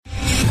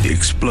The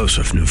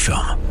explosive new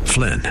film,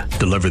 Flynn,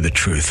 deliver the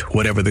truth,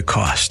 whatever the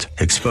cost,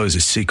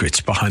 exposes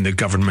secrets behind the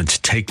government's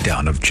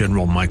takedown of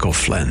General Michael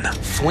Flynn.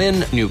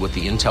 Flynn knew what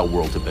the intel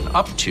world had been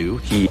up to.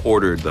 He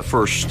ordered the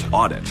first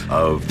audit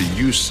of the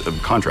use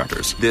of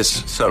contractors.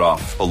 This set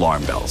off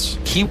alarm bells.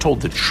 He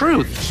told the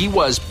truth. He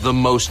was the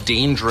most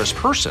dangerous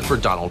person for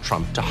Donald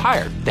Trump to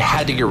hire. They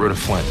had to get rid of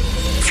Flynn.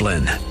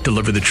 Flynn,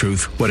 deliver the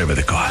truth, whatever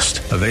the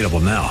cost. Available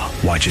now.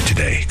 Watch it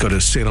today. Go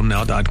to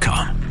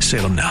salemnow.com.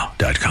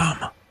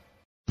 salemnow.com.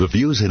 The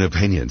views and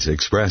opinions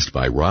expressed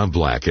by Rob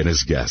Black and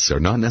his guests are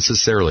not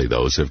necessarily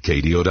those of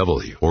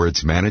KDOW or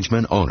its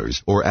management,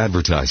 owners, or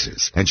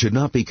advertisers, and should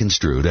not be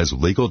construed as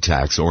legal,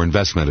 tax, or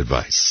investment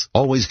advice.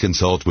 Always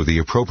consult with the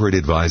appropriate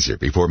advisor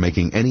before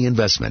making any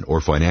investment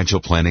or financial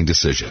planning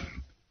decision.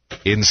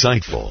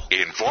 Insightful,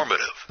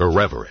 informative,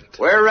 irreverent.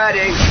 We're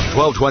ready.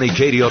 1220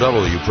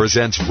 KDOW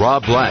presents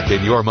Rob Black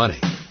and Your Money,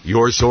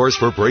 your source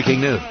for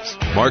breaking news,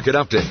 market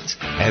updates,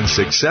 and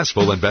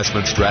successful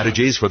investment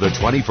strategies for the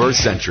 21st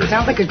century.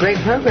 Sounds like a great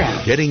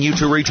program. Getting you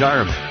to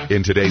retirement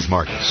in today's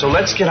market. So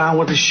let's get on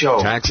with the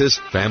show. Taxes,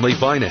 family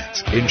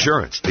finance,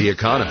 insurance, the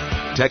economy,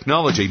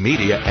 technology,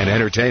 media, and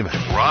entertainment.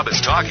 Rob is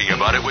talking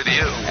about it with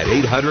you at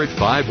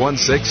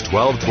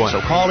 800-516-1220. So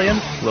call in,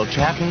 we'll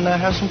chat and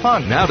have some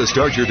fun. Now to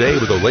start your day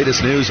with the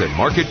latest news and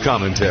market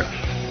commentary.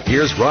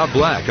 Here's Rob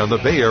Black on the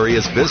Bay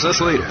Area's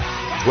business leader,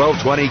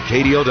 1220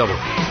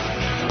 KDOW.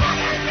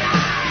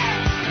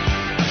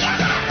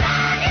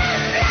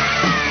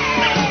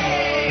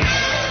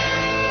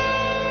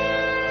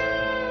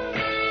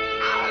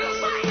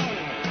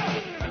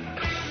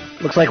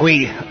 Looks like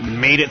we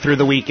made it through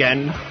the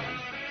weekend.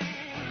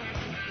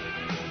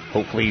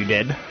 Hopefully you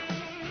did.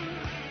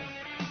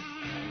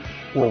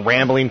 We're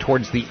rambling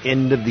towards the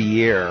end of the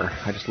year.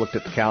 I just looked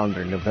at the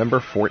calendar,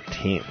 November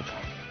 14th.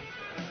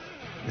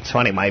 It's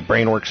funny, my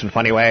brain works in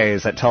funny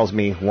ways. That tells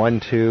me 1,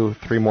 2,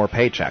 3 more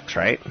paychecks,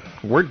 right?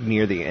 We're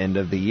near the end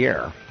of the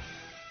year.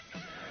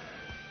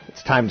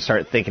 It's time to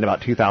start thinking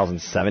about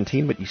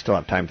 2017, but you still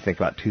have time to think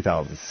about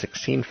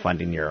 2016,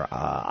 funding your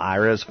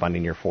IRAs,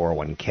 funding your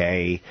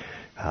 401k,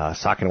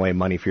 socking away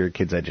money for your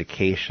kids'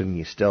 education.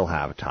 You still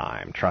have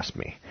time. Trust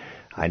me.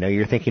 I know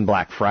you're thinking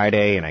Black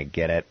Friday, and I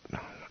get it.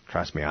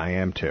 Trust me, I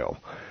am too.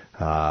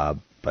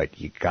 But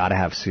you got to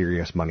have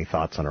serious money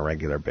thoughts on a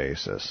regular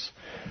basis.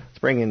 Let's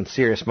bring in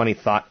Serious Money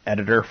Thought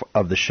editor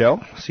of the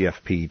show,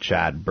 CFP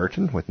Chad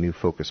Burton with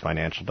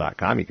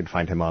NewFocusFinancial.com. You can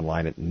find him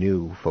online at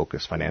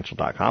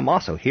NewFocusFinancial.com.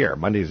 Also here,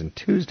 Mondays and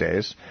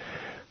Tuesdays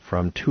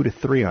from 2 to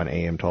 3 on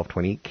AM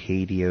 1220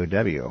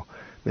 KDOW.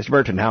 Mr.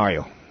 Burton, how are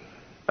you?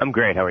 I'm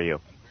great. How are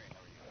you?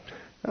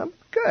 I'm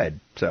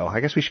good. So I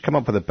guess we should come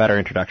up with a better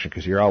introduction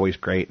because you're always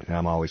great and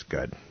I'm always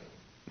good.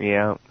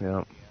 Yeah.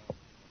 Well,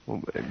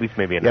 at least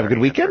maybe You have a good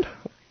weekend?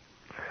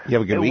 You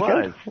have a good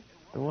weekend?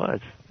 It was.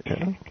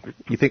 Yeah.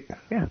 You think?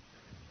 Yeah.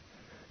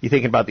 You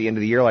thinking about the end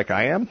of the year like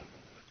I am?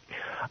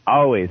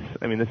 Always.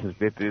 I mean, this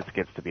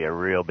gets to be a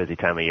real busy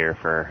time of year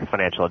for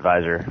financial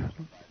advisor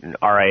and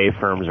RIA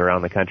firms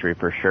around the country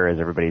for sure, as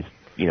everybody's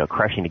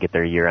crushing to get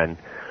their year-end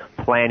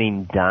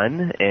planning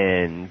done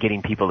and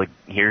getting people to,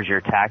 here's your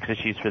tax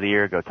issues for the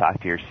year, go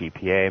talk to your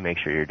CPA, make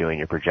sure you're doing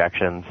your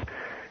projections.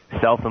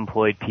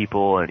 Self-employed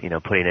people and,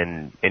 putting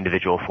in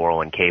individual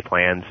 401k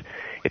plans.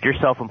 If you're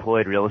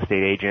self-employed real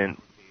estate agent,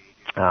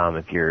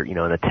 if you're, in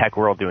the tech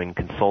world doing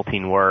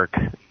consulting work,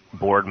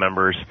 board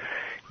members,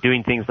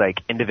 doing things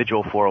like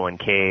individual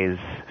 401ks,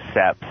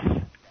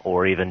 SEPs,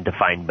 or even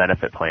defined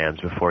benefit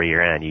plans before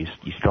year end, you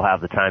still have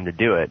the time to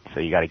do it, so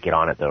you got to get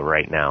on it, though,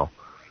 right now.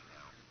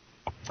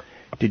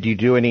 Did you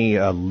do any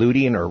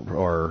looting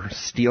or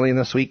stealing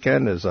this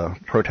weekend as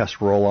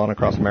protests roll on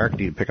across America?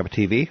 Did you pick up a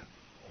TV?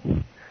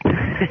 No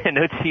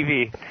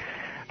TV.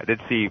 I did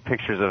see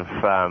pictures of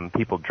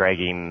people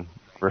dragging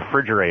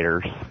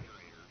refrigerators,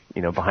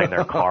 behind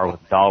their car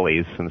with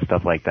dollies and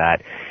stuff like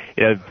that.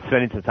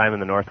 Spending some time in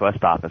the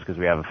Northwest office because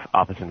we have an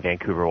office in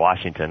Vancouver,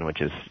 Washington,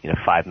 which is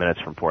 5 minutes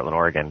from Portland,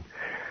 Oregon.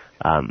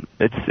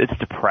 It's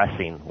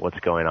depressing what's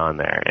going on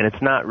there, and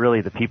it's not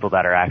really the people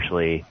that are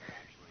actually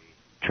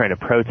trying to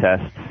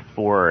protest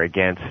for or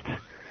against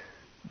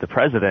the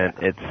president.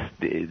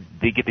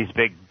 They get these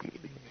big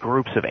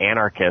groups of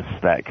anarchists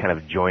that kind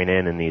of join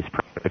in these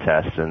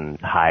protests and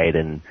hide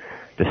and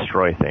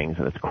destroy things,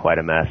 and it's quite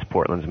a mess.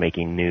 Portland's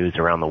making news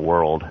around the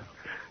world.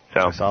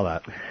 So I saw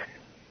that.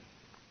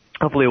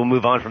 Hopefully we'll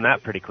move on from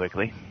that pretty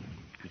quickly.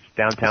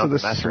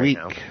 Downtown's a mess right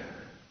now.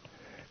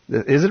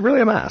 Is it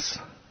really a mess?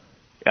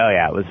 Oh,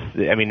 yeah. It was.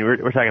 I mean,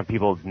 we're talking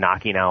people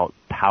knocking out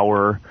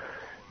power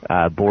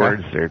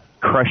boards. Okay. They're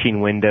crushing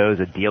windows.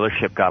 A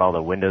dealership got all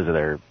the windows of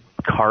their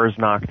cars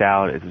knocked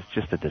out. It's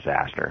just a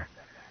disaster.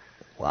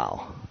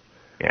 Wow.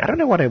 Yeah. I don't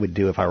know what I would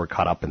do if I were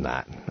caught up in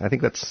that. I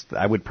think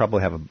I would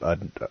probably have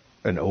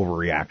an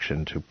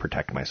overreaction to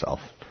protect myself.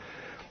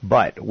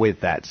 But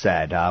with that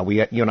said,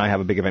 you and I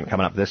have a big event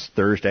coming up this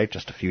Thursday,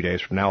 just a few days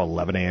from now,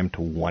 11 a.m.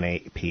 to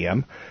 1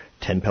 p.m.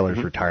 10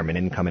 Pillars Retirement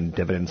Income and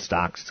Dividend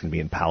Stocks. It's going to be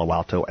in Palo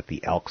Alto at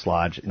the Elks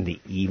Lodge. In the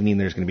evening,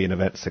 there's going to be an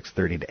event,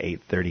 6:30 to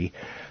 8:30.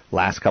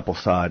 Last couple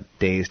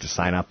days to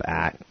sign up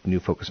at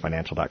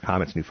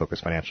newfocusfinancial.com. It's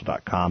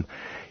newfocusfinancial.com.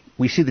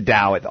 We see the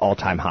Dow at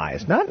all-time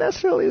highs. Not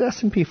necessarily the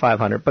S&P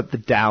 500, but the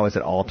Dow is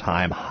at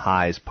all-time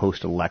highs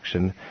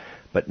post-election.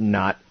 But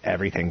not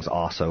everything's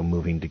also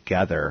moving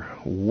together.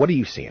 What are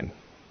you seeing?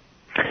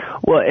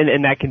 Well,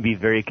 and that can be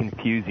very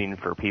confusing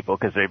for people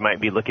because they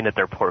might be looking at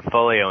their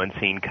portfolio and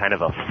seeing kind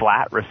of a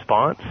flat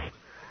response.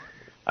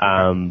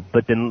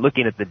 But then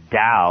looking at the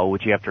Dow,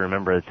 which you have to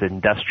remember, it's an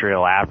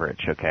industrial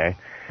average, okay?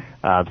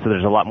 So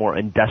there's a lot more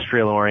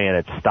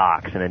industrial-oriented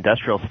stocks, and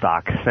industrial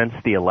stocks since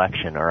the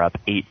election are up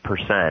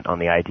 8% on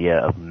the idea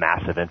of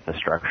massive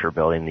infrastructure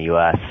building in the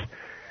U.S.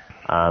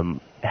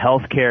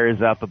 Healthcare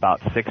is up about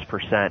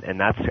 6%, and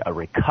that's a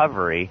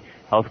recovery.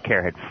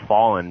 Healthcare had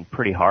fallen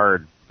pretty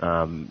hard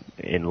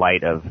in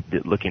light of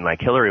it looking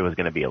like Hillary was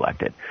going to be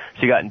elected.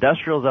 So you got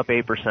industrials up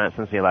 8%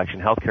 since the election,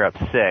 healthcare up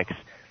 6%,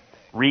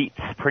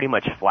 REITs pretty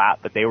much flat,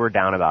 but they were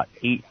down about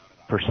 8%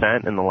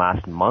 in the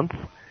last month.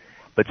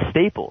 But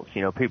staples,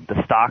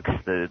 the stocks,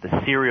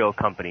 the cereal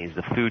companies,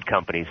 the food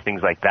companies,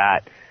 things like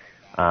that,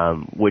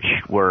 which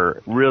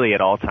were really at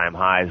all-time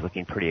highs,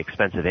 looking pretty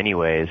expensive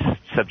anyways,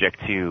 subject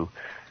to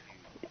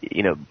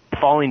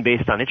falling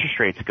based on interest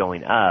rates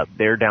going up.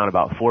 They're down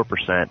about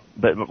 4%.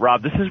 But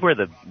Rob, this is where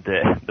the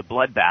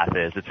bloodbath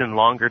is. It's in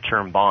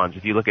longer-term bonds.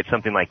 If you look at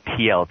something like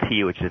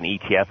TLT, which is an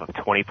ETF of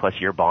 20-plus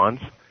year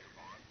bonds,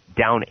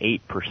 down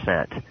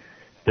 8%.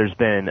 There's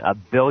been $1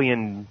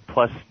 billion+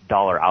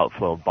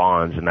 outflow of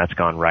bonds, and that's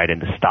gone right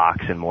into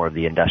stocks and more of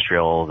the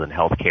industrials and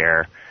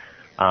healthcare.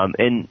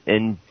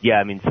 And yeah,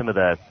 I mean, some of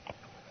the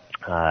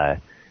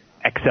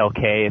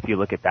XLK, if you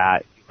look at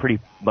that, pretty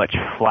much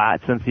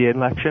flat since the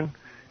election.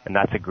 And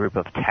that's a group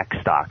of tech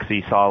stocks. So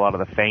you saw a lot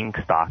of the FANG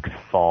stocks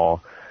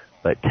fall,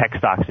 but tech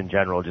stocks in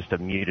general just a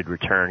muted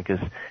return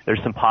because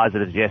there's some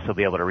positives. Yes, they'll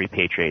be able to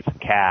repatriate some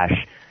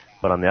cash,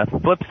 but on the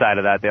flip side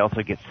of that, they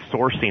also get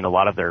sourcing a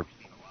lot of their,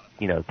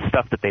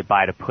 stuff that they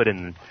buy to put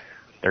in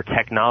their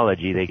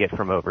technology they get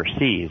from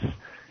overseas,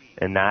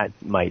 and that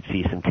might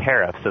see some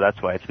tariffs. So that's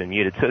why it's been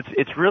muted. So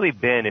it's really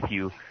been, if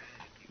you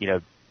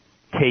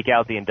take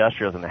out the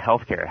industrials and the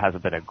healthcare, it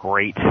hasn't been a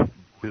great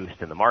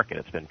boost in the market.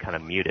 It's been kind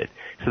of muted.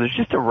 So there's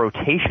just a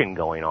rotation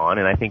going on,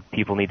 and I think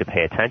people need to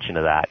pay attention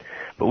to that.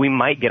 But we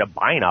might get a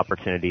buying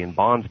opportunity in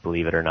bonds,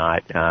 believe it or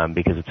not,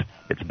 because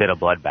it's been a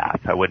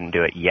bloodbath. I wouldn't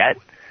do it yet,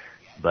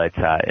 but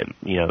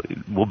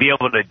we'll be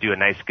able to do a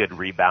nice, good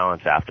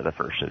rebalance after the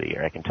first of the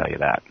year. I can tell you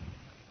that.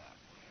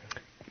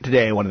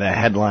 Today, one of the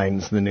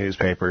headlines in the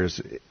newspapers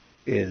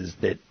is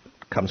that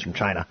comes from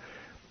China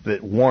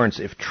that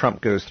warns if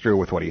Trump goes through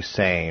with what he's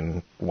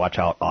saying, watch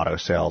out auto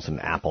sales and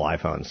Apple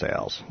iPhone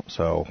sales.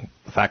 So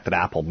the fact that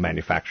Apple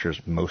manufactures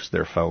most of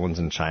their phones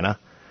in China,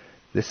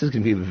 this is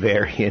going to be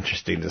very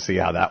interesting to see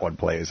how that one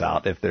plays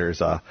out, if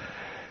there's a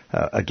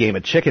game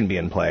of chicken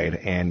being played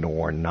and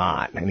or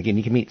not. And again,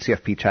 you can meet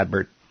CFP Chad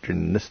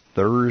Burton this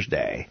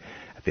Thursday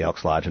at the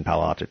Elks Lodge in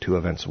Palo Alto. 2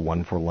 events,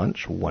 one for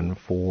lunch, one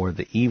for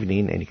the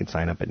evening, and you can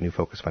sign up at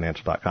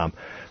newfocusfinancial.com.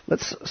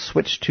 Let's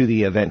switch to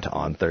the event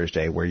on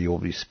Thursday where you will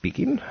be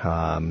speaking,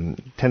 10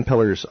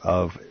 Pillars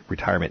of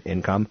Retirement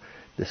Income.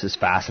 This is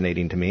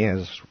fascinating to me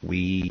as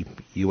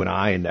you and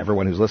I and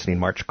everyone who's listening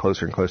march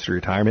closer and closer to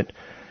retirement,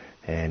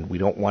 and we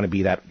don't want to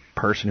be that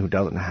person who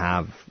doesn't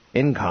have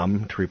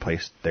income to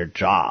replace their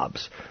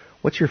jobs.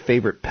 What's your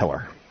favorite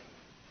pillar?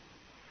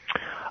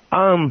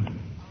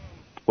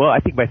 Well, I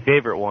think my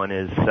favorite one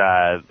is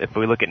if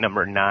we look at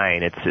number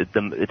 9, it's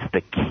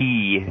the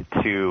key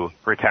to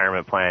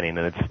retirement planning,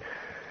 and it's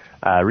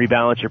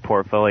rebalance your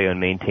portfolio and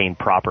maintain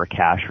proper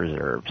cash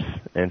reserves.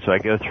 And so I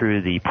go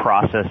through the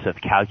process of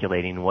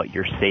calculating what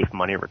your safe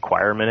money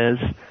requirement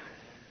is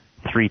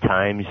 3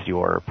 times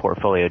your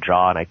portfolio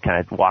draw, and I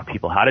kind of walk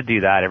people how to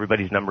do that.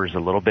 Everybody's number is a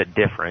little bit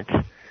different.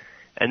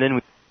 And then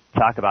we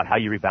talk about how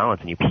you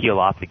rebalance and you peel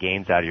off the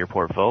gains out of your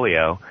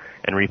portfolio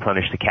and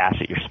replenish the cash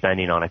that you're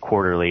spending on a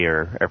quarterly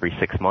or every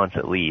 6 months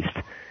at least.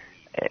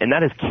 And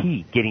that is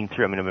key, getting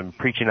through. I mean, I've been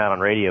preaching that on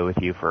radio with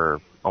you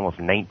for almost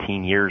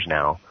 19 years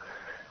now,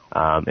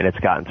 and it's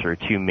gotten through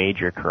 2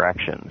 major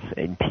corrections,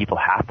 and people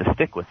have to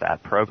stick with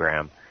that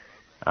program.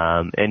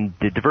 And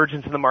the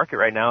divergence in the market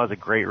right now is a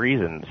great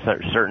reason.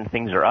 Certain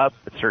things are up,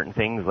 but certain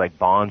things like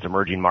bonds,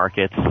 emerging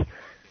markets,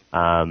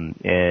 and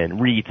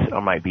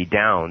REITs might be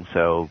down.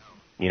 So,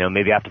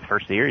 maybe after the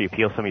first of the year, you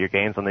peel some of your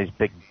gains on these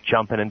big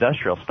jump in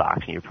industrial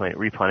stocks and you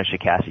replenish the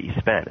cash that you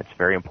spent. It's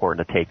very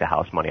important to take the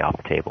house money off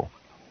the table.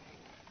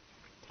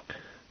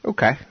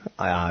 Okay.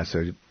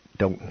 So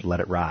don't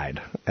let it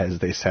ride, as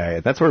they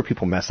say. That's where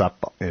people mess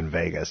up in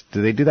Vegas.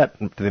 Do they do that?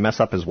 Do they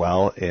mess up as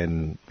well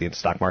in the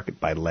stock market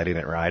by letting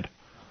it ride?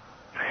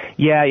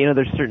 Yeah,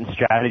 there's certain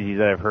strategies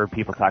that I've heard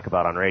people talk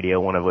about on radio,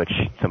 one of which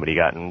somebody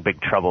got in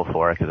big trouble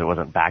for because it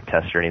wasn't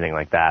backtest or anything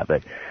like that.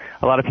 But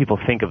a lot of people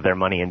think of their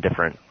money in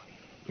different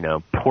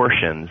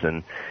portions,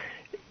 and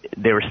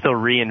they were still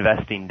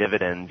reinvesting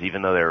dividends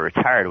even though they were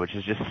retired, which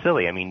is just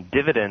silly. I mean,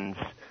 dividends,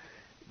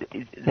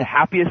 the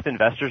happiest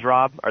investors,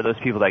 Rob, are those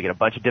people that get a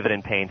bunch of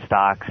dividend-paying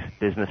stocks,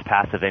 business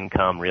passive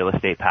income, real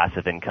estate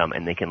passive income,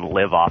 and they can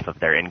live off of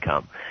their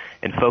income.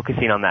 And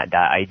focusing on that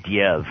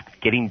idea of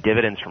getting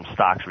dividends from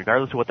stocks,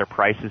 regardless of what their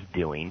price is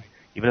doing,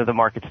 even if the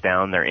market's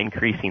down, they're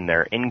increasing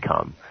their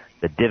income,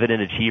 the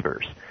dividend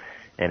achievers.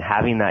 And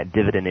having that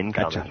dividend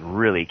income is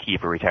really key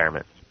for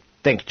retirement.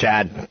 Thanks,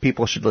 Chad.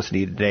 People should listen to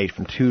you today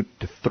from 2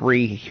 to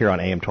 3 here on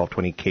AM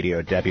 1220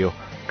 KDOW.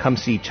 Come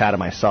see Chad and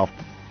myself.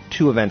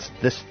 2 events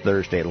this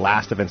Thursday,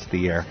 last events of the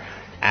year,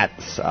 at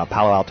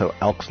Palo Alto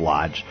Elks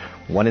Lodge.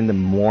 One in the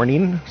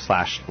morning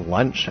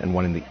 /lunch and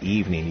one in the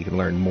evening. You can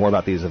learn more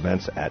about these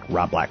events at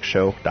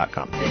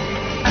robblackshow.com.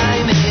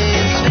 I'm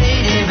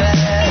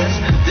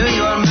through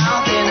your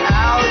mouth and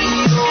out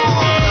your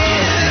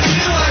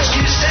do what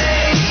you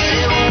say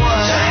it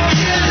was.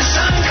 Till the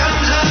sun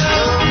comes up,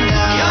 you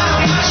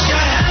gotta wash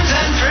your hands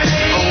and pray.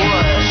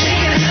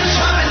 Shaking hands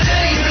from a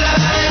dirty blood.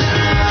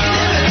 You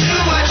never do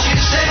what you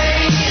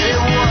say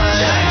it was.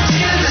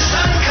 Till the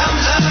sun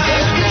comes up, you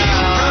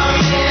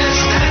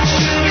promise that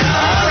you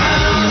come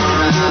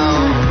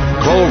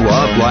around. Call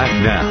Rob Black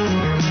now.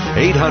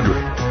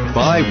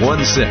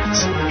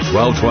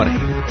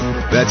 800-516-1220.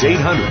 That's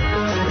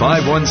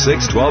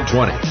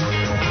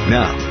 800-516-1220.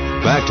 Now,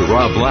 back to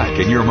Rob Black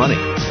and Your Money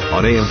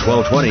on AM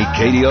 1220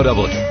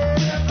 KDOW.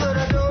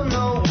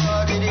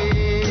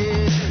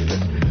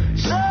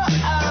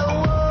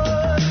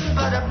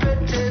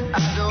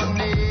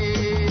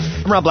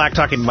 I'm Rob Black,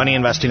 talking money,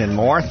 investing, and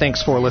more.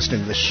 Thanks for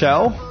listening to the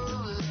show.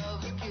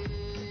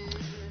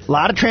 A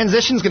lot of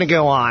transition's going to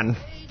go on.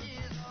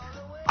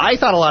 I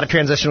thought a lot of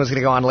transition was going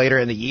to go on later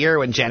in the year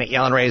when Janet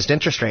Yellen raised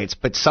interest rates,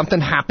 but something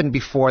happened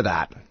before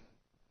that.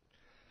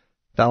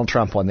 Donald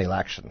Trump won the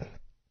election.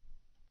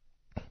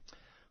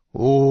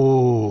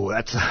 Ooh,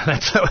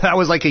 that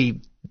was like a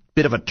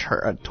bit of a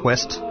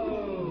twist,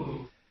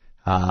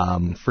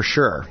 for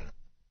sure.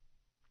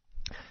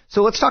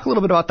 So let's talk a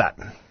little bit about that.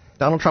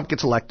 Donald Trump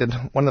gets elected.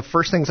 One of the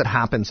first things that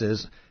happens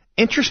is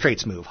interest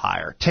rates move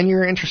higher,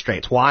 10-year interest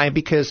rates. Why?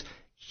 Because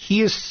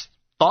he is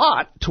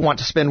thought to want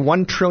to spend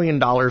 $1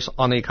 trillion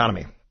on the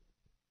economy.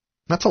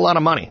 That's a lot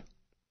of money.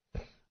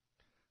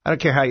 I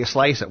don't care how you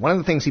slice it. One of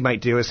the things he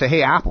might do is say,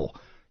 hey, Apple,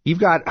 you've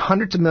got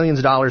hundreds of millions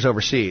of dollars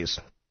overseas.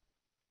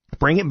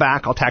 Bring it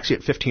back. I'll tax you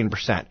at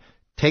 15%.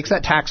 Takes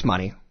that tax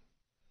money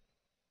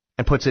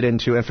and puts it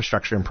into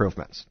infrastructure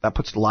improvements. That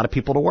puts a lot of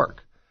people to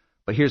work.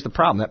 But here's the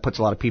problem. That puts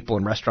a lot of people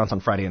in restaurants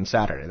on Friday and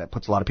Saturday. That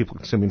puts a lot of people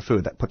consuming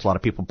food. That puts a lot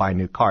of people buying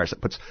new cars.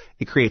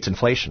 It creates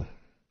inflation.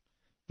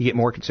 You get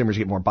more consumers,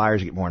 you get more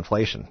buyers, you get more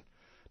inflation.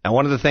 Now,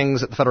 one of the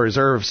things that the Federal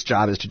Reserve's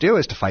job is to do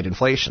is to fight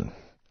inflation.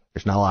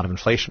 There's not a lot of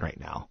inflation right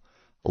now.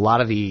 A lot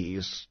of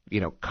these,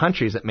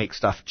 countries that make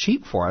stuff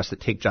cheap for us,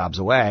 that take jobs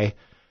away,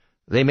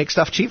 they make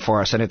stuff cheap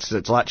for us, and it's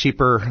a lot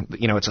cheaper.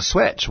 It's a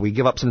switch. We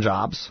give up some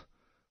jobs,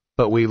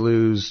 but we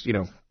lose,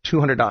 $200,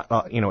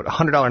 $100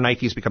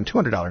 Nikes become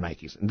 $200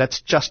 Nikes. And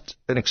that's just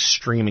an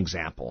extreme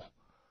example.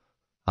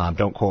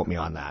 Don't quote me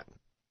on that.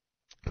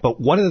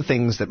 But one of the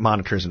things that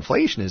monitors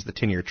inflation is the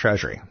 10-year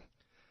Treasury.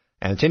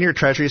 And the 10-year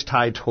Treasury is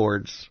tied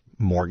towards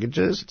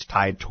mortgages. It's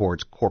tied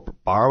towards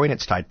corporate borrowing.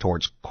 It's tied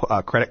towards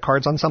credit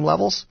cards on some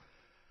levels.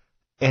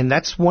 And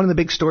that's one of the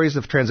big stories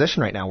of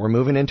transition right now. We're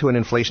moving into an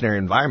inflationary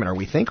environment, or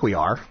we think we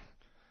are.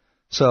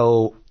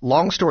 So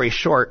long story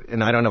short,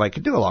 and I don't know if I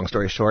could do a long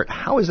story short,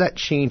 how is that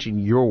changing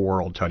your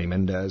world, Tony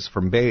Mendez,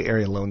 from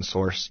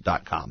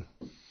BayAreaLoanSource.com?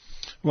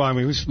 Well, I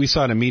mean, we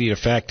saw an immediate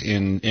effect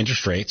in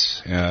interest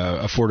rates.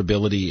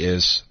 Affordability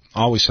is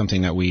always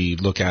something that we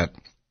look at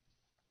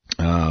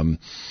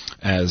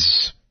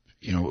as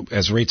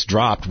rates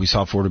dropped, we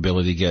saw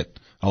affordability get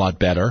a lot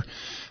better.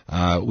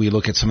 We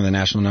look at some of the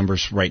national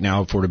numbers right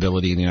now.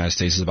 Affordability in the United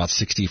States is about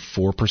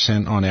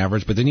 64% on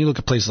average. But then you look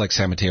at places like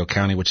San Mateo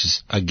County, which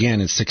is,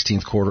 again, its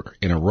 16th quarter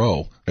in a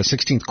row. A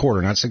 16th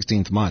quarter, not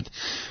 16th month,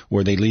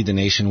 where they lead the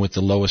nation with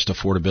the lowest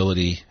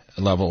affordability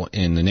level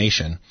in the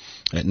nation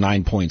at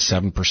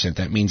 9.7%.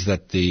 That means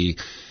that the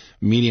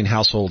median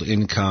household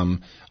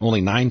income,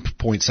 only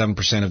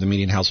 9.7% of the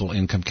median household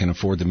income can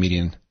afford the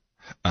median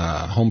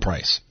home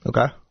price.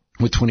 Okay.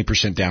 With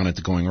 20% down at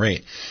the going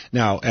rate.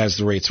 Now, as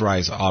the rates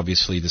rise,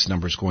 obviously this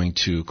number is going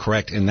to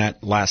correct. And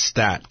that last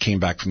stat came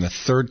back from the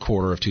third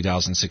quarter of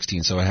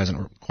 2016, so it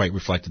hasn't quite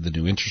reflected the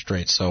new interest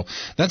rates. So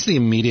that's the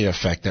immediate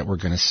effect that we're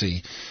going to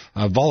see.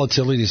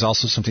 Volatility is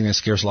also something that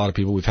scares a lot of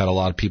people. We've had a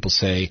lot of people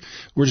say,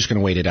 we're just going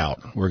to wait it out.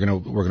 We're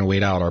going to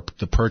wait out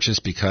the purchase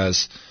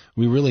because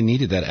we really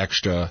needed that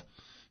extra,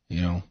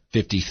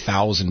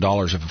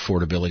 $50,000 of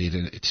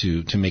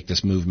affordability to make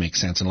this move make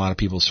sense. And a lot of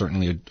people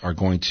certainly are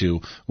going to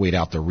wait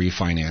out the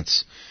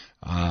refinance,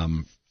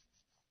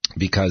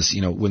 because,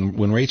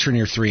 when rates are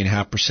near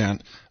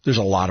 3.5%, there's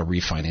a lot of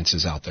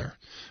refinances out there.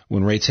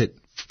 When rates hit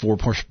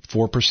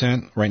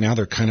 4%, right now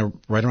they're kind of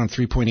right around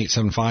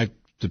 3.875,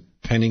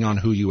 depending on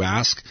who you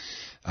ask,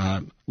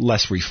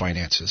 less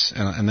refinances.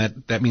 And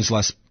that means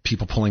less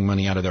people pulling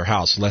money out of their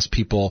house, less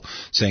people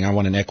saying, I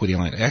want an equity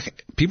line.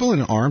 People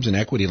in ARMs and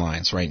equity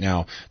lines right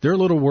now, they're a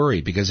little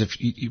worried because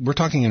we're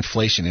talking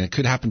inflation, and it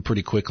could happen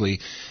pretty quickly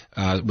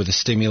with the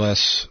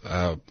stimulus,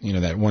 that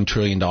 $1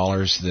 trillion,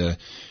 the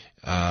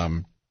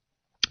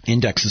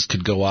indexes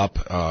could go up,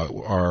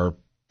 or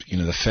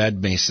the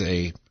Fed may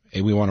say,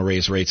 hey, we want to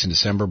raise rates in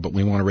December, but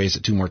we want to raise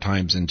it 2 more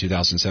times in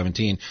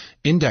 2017.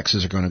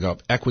 Indexes are going to go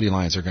up. Equity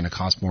lines are going to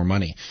cost more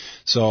money.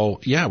 So,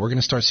 yeah, we're going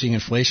to start seeing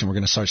inflation. We're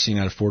going to start seeing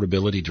that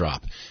affordability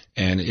drop.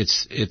 And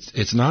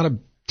it's not a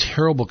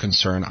terrible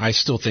concern. I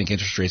still think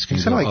interest rates can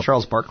go up. You sound like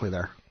Charles Barkley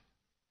there.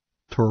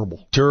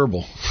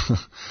 Terrible.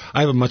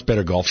 I have a much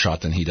better golf shot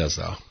than he does,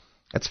 though.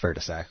 That's fair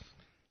to say.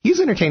 He's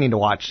entertaining to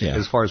watch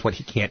as far as what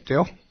he can't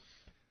do.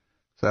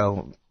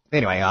 So...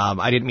 Anyway,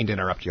 I didn't mean to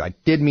interrupt you. I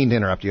did mean to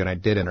interrupt you, and I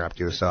did interrupt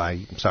you, so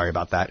I'm sorry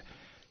about that.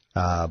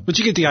 But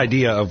you get the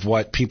idea of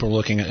what people are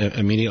looking at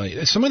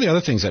immediately. Some of the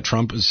other things that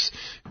Trump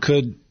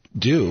could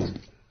do,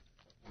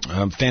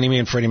 Fannie Mae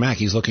and Freddie Mac,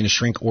 he's looking to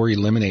shrink or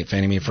eliminate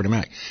Fannie Mae and Freddie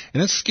Mac.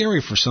 And that's scary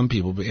for some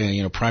people,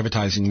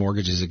 privatizing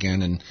mortgages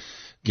again and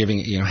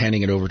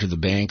handing it over to the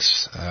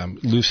banks,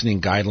 loosening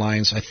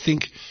guidelines. I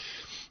think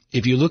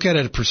if you look at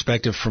it a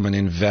perspective from an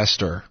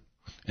investor,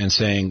 and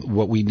saying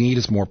what we need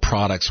is more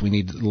products, we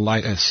need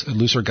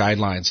looser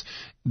guidelines.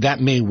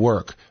 That may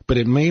work, but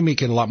it may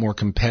make it a lot more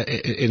and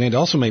it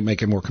also may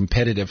make it more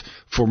competitive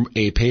for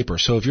a paper.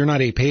 So if you're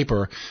not a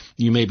paper,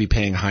 you may be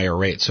paying higher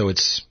rates. So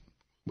it's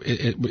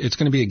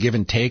going to be a give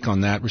and take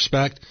on that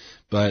respect,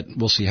 but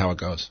we'll see how it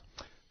goes.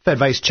 Fed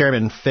Vice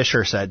Chairman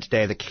Fisher said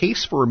today the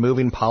case for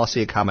removing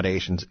policy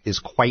accommodations is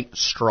quite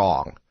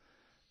strong.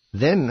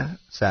 Then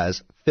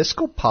says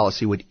fiscal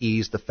policy would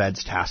ease the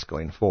Fed's task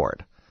going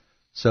forward.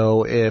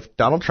 So if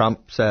Donald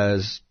Trump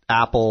says,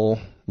 Apple,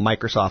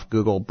 Microsoft,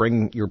 Google,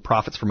 bring your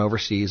profits from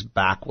overseas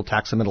back, we'll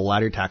tax them at a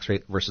lighter tax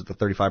rate versus the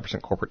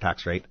 35% corporate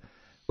tax rate,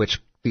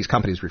 which these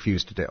companies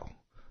refuse to do.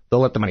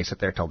 They'll let the money sit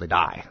there till they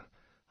die.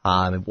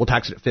 We'll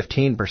tax it at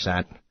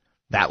 15%.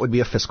 That would be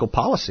a fiscal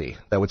policy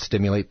that would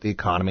stimulate the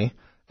economy.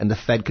 And the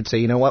Fed could say,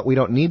 you know what, we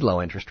don't need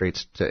low interest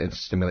rates to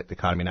stimulate the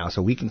economy now.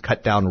 So we can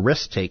cut down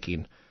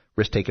risk-taking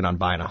on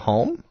buying a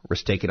home,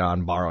 risk-taking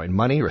on borrowing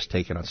money,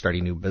 risk-taking on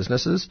starting new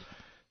businesses.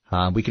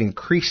 We can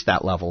increase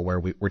that level where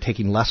we're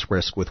taking less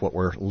risk with what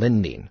we're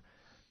lending.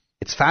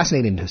 It's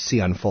fascinating to see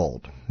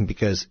unfold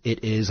because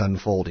it is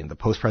unfolding. The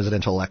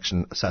post-presidential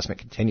election assessment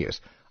continues.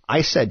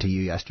 I said to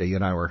you yesterday, you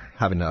and I were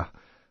having a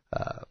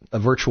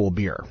virtual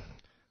beer,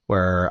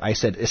 where I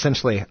said,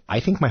 essentially,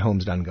 I think my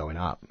home's done going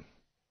up.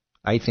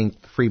 I think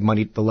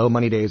the low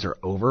money days are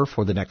over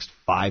for the next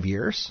 5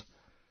 years.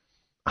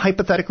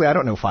 Hypothetically, I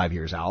don't know 5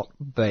 years out,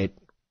 but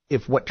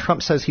if what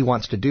Trump says he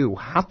wants to do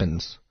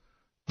happens,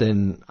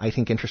 then I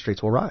think interest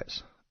rates will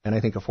rise. And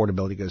I think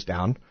affordability goes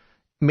down.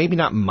 Maybe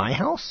not my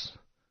house,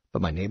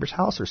 but my neighbor's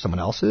house or someone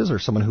else's or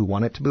someone who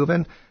wanted to move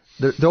in.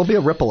 There'll be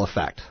a ripple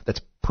effect that's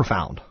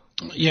profound.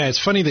 Yeah,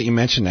 it's funny that you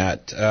mentioned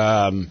that.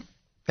 And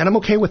I'm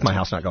okay with my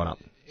house not going up.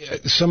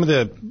 Some of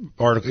the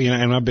articles,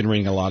 and I've been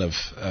reading a lot of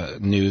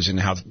news and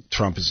how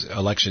Trump's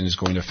election is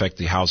going to affect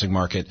the housing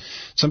market.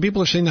 Some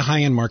people are saying the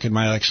high-end market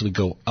might actually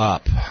go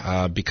up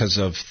because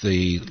of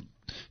the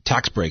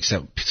tax breaks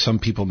that some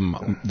people,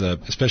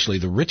 especially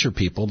the richer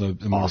people, the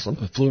more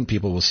affluent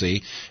people will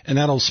see, and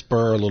that'll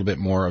spur a little bit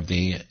more of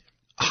the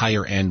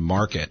higher end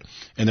market,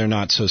 and they're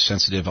not so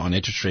sensitive on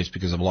interest rates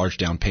because of large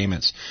down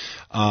payments.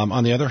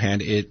 On the other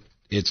hand,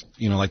 it's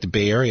like the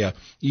Bay Area,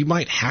 you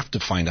might have to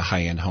find a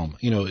high end home.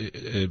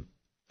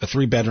 A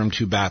 3-bedroom,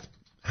 2-bath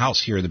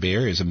house here in the Bay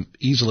Area is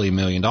easily $1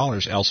 million.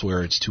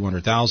 Elsewhere, it's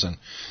 $200,000.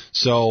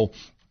 So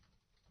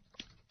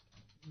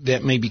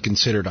that may be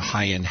considered a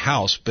high-end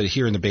house, but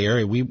here in the Bay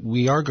Area,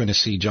 we are going to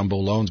see jumbo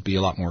loans be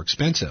a lot more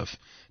expensive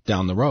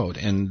down the road,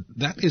 and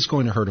that is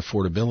going to hurt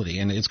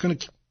affordability, and it's going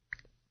to,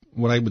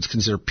 what I would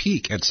consider,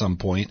 peak at some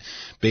point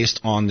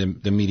based on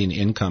the median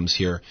incomes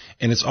here,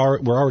 and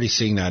we're already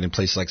seeing that in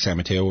places like San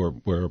Mateo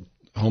where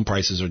home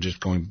prices are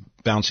just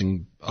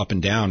bouncing up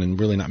and down and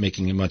really not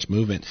making much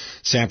movement.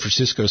 San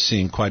Francisco is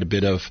seeing quite a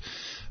bit of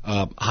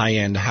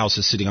high-end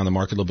houses sitting on the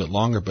market a little bit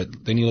longer, but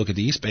then you look at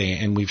the East Bay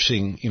and we've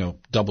seen,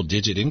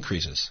 double-digit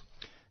increases.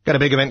 Got a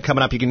big event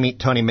coming up. You can meet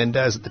Tony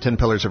Mendez at the 10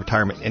 Pillars of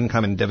Retirement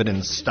Income and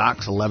Dividend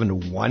Stocks, 11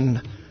 to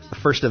 1. The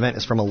first event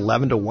is from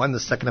 11 to 1. The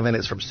second event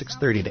is from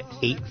 6:30 to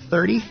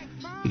 8:30.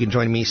 You can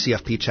join me,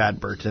 CFP Chad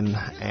Burton,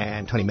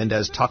 and Tony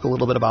Mendez, talk a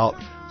little bit about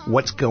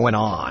what's going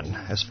on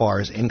as far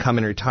as income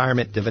and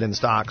retirement, dividend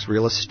stocks,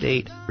 real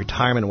estate,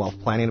 retirement and wealth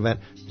planning event.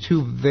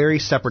 2 very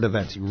separate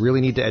events. You really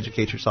need to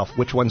educate yourself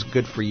which one's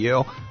good for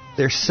you.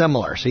 They're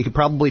similar, so you could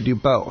probably do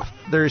both.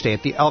 Thursday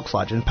at the Elks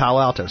Lodge in Palo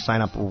Alto.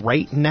 Sign up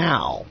right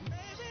now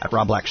at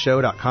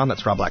robblackshow.com.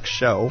 That's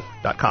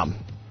robblackshow.com.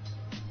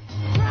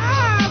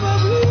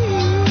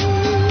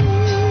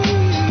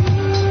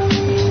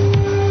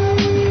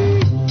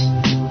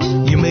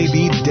 You may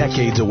be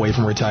decades away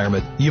from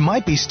retirement. You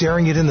might be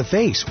staring it in the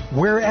face.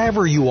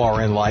 Wherever you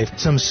are in life,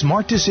 some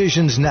smart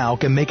decisions now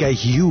can make a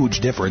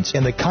huge difference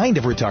in the kind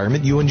of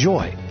retirement you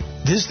enjoy.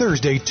 This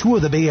Thursday, 2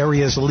 of the Bay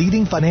Area's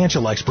leading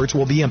financial experts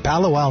will be in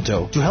Palo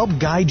Alto to help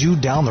guide you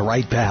down the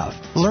right path.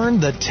 Learn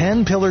the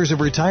 10 pillars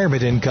of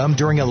retirement income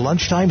during a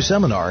lunchtime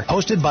seminar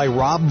hosted by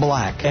Rob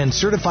Black and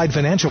certified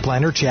financial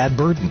planner Chad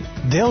Burton.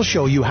 They'll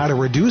show you how to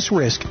reduce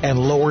risk and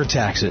lower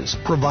taxes,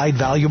 provide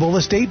valuable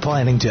estate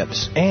planning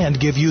tips, and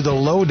give you the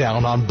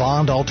lowdown on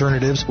bond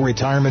alternatives,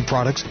 retirement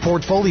products,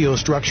 portfolio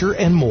structure,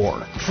 and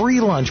more. Free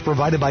lunch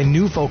provided by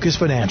New Focus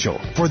Financial.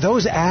 For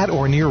those at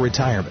or near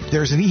retirement,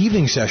 there's an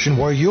evening session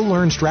where you'll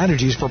learn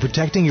strategies for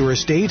protecting your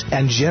estate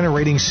and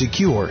generating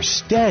secure,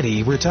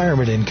 steady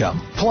retirement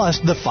income. Plus,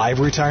 the 5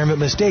 retirement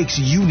mistakes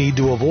you need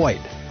to avoid.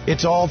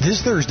 It's all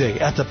this Thursday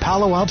at the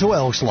Palo Alto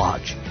Elks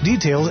Lodge.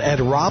 Details at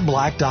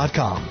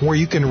robblack.com, where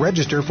you can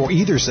register for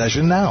either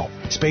session now.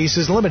 Space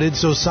is limited,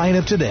 so sign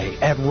up today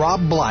at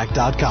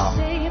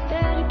robblack.com.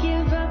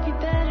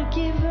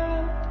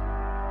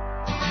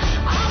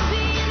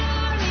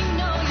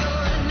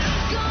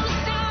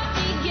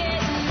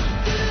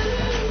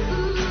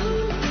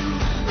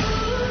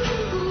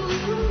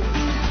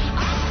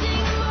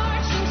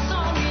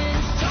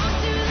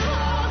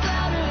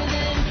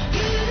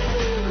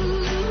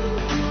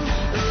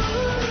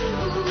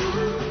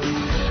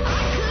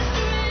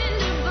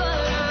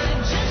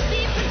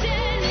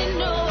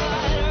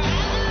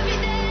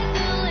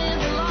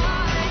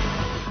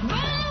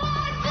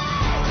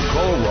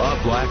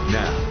 Black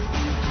now.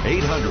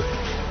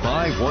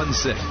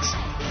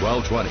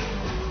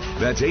 800-516-1220.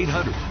 That's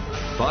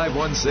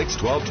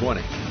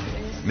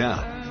 800-516-1220.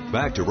 Now,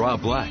 back to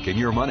Rob Black and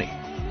Your Money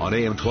on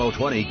AM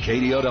 1220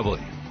 KDOW.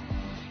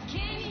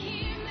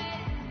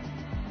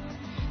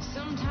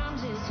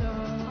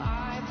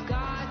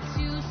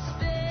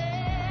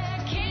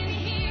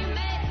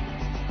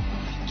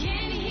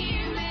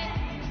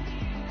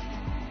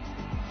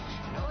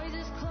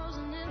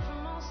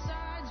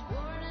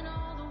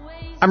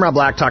 I'm Rob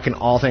Black, talking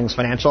all things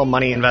financial,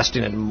 money,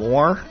 investing, and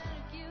more.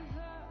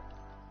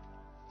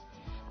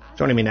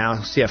 Joining me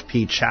now,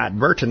 CFP Chad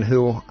Burton,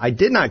 who I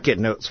did not get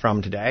notes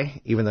from today,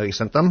 even though he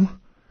sent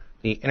them.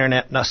 The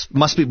internet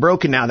must be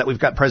broken now that we've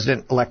got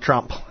President-elect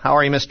Trump. How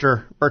are you,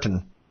 Mr.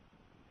 Burton?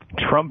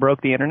 Trump broke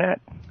the internet?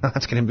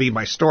 That's going to be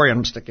my story.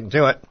 I'm sticking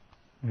to it.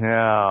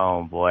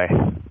 Oh, boy.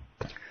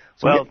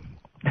 So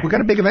we've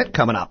got a big event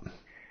coming up.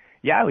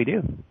 Yeah, we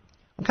do.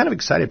 I'm kind of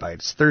excited by it.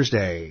 It's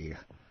Thursday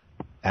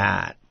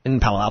in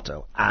Palo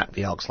Alto at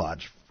the Elks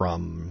Lodge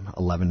from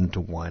 11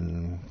 to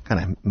 1, kind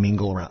of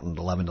mingle around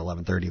 11 to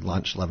 11:30,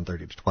 lunch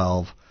 11:30 to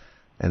 12.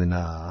 And then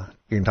you're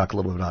going to talk a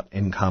little bit about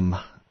income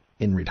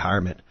in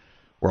retirement.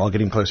 We're all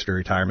getting closer to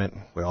retirement.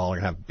 We all are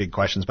going to have big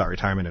questions about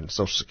retirement and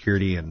Social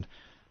Security, and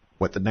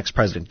what the next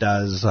president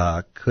does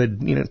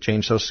could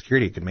change Social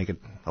Security. It could make it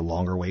a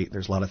longer wait.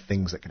 There's a lot of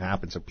things that can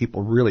happen. So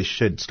people really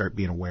should start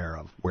being aware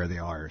of where they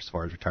are as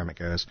far as retirement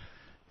goes.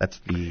 That's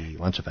the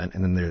lunch event,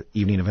 and then the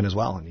evening event as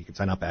well. And you can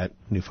sign up at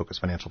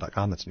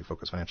newfocusfinancial.com. That's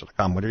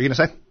newfocusfinancial.com. What are you going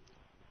to say?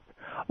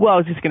 Well, I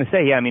was just going to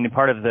say, yeah, I mean,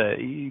 part of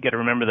you got to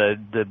remember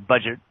the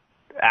Budget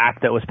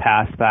Act that was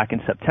passed back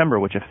in September,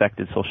 which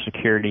affected Social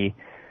Security.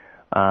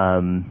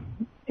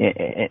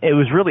 It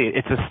was really,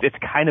 it's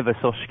kind of a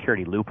Social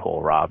Security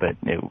loophole, Rob.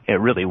 It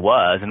really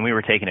was, and we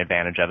were taking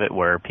advantage of it,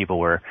 where people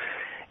were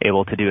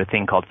able to do a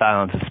thing called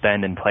file and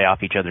suspend and play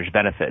off each other's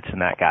benefits,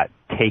 and that got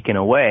taken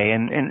away,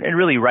 and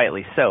really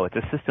rightly so. It's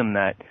a system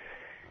that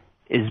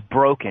is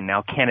broken.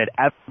 Now, can it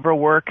ever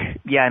work?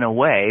 Yeah, in a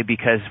way,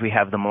 because we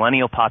have the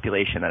millennial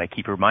population that I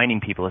keep reminding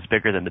people is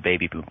bigger than the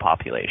baby boom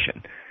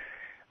population.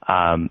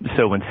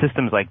 So when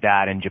systems like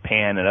that in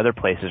Japan and other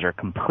places are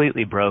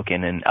completely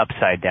broken and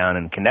upside down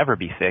and can never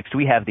be fixed,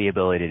 we have the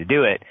ability to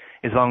do it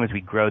as long as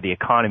we grow the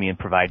economy and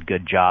provide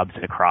good jobs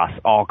across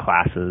all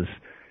classes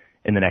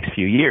in the next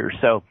few years.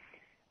 So,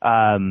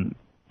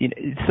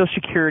 Social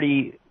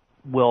Security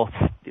will,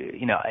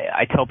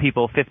 I tell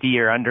people 50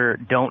 or under,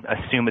 don't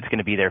assume it's going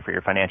to be there for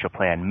your financial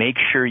plan. Make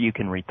sure you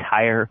can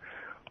retire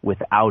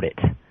without it.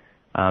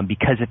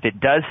 Because if it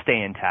does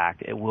stay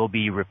intact, it will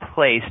be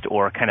replaced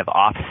or kind of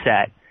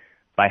offset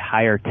by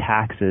higher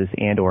taxes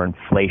and or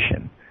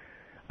inflation.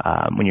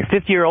 When you're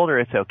 50 or older,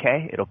 it's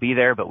okay. It'll be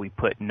there, but we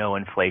put no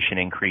inflation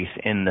increase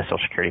in the Social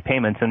Security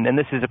payments. And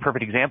this is a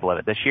perfect example of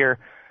it. This year,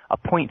 a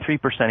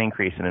 0.3%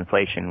 increase in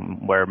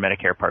inflation, where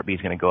Medicare Part B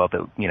is going to go up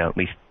at, at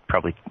least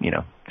probably, 3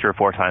 or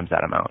 4 times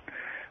that amount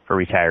for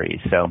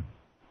retirees. So,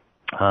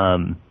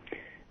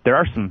 there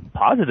are some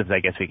positives,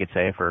 I guess we could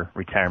say, for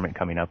retirement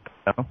coming up.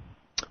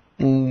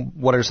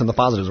 What are some of the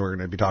positives we're going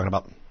to be talking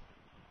about?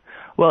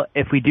 Well,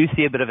 if we do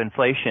see a bit of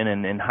inflation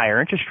and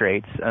higher interest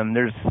rates,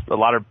 there's a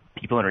lot of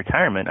people in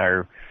retirement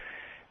are,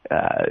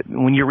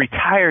 when you're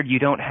retired, you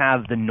don't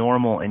have the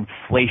normal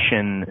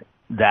inflation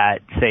that,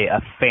 say,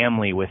 a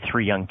family with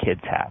 3 young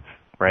kids have,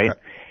 right?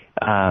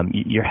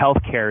 Your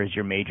health care is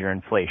your major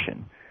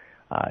inflation.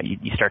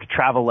 You start to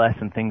travel less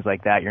and things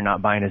like that. You're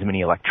not buying as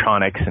many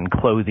electronics and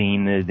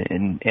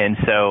clothing. And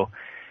so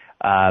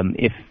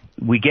if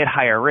we get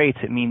higher rates,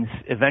 it means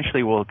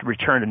eventually we'll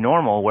return to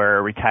normal,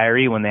 where a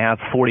retiree, when they have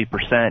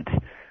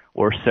 40%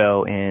 or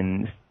so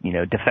in,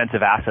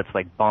 defensive assets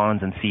like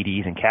bonds and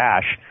CDs and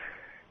cash,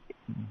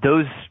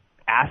 those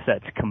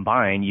assets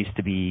combined used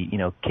to be,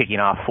 kicking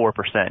off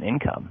 4%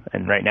 income.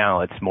 And right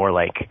now it's more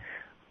like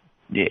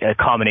a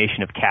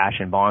combination of cash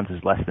and bonds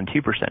is less than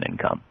 2%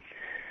 income.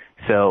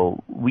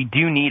 So we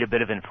do need a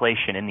bit of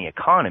inflation in the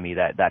economy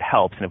that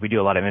helps. And if we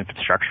do a lot of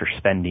infrastructure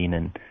spending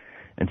and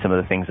some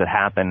of the things that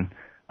happen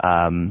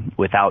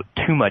without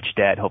too much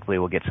debt, hopefully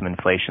we'll get some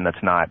inflation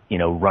that's not,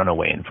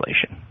 runaway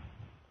inflation.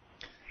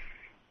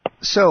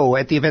 So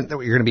at the event that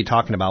you're going to be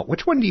talking about,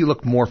 which one do you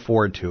look more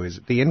forward to? Is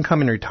it the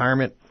income and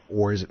retirement,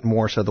 or is it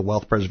more so the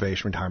wealth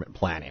preservation retirement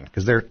planning?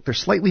 Because they're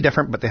slightly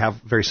different, but they have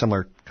very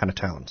similar kind of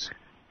tones.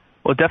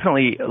 Well,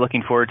 definitely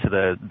looking forward to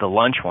the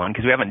lunch one,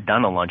 because we haven't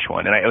done a lunch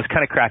one. And I was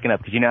kind of cracking up,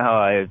 because you know how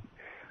I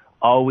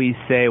always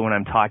say when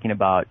I'm talking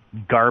about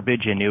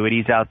garbage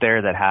annuities out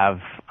there that have,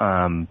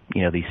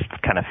 these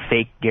kind of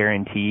fake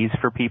guarantees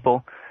for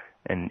people,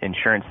 and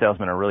insurance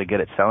salesmen are really good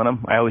at selling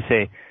them. I always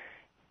say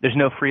there's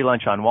no free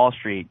lunch on Wall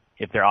Street.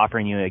 If they're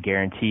offering you a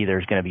guarantee,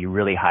 there's going to be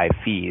really high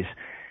fees.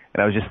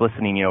 And I was just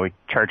listening, we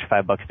charge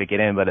 $5 to get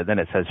in, but then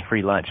it says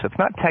free lunch. So it's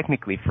not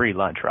technically free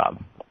lunch,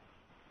 Rob.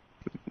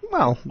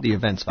 Well, the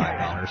event's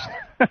 $5.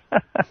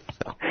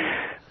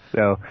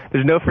 So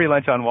there's no free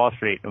lunch on Wall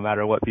Street, no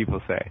matter what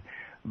people say.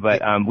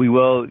 But we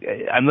will.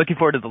 I'm looking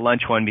forward to the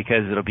lunch one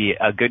because it'll be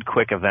a good,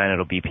 quick event.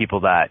 It'll be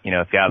people that,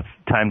 if you have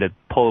time to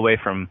pull away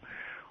from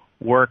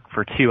work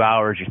for 2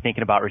 hours, you're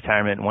thinking about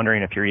retirement and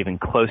wondering if you're even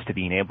close to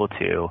being able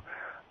to.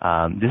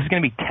 This is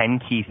going to be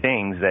 10 key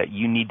things that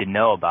you need to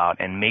know about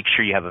and make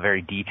sure you have a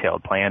very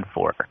detailed plan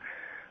for.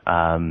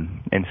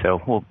 And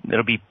so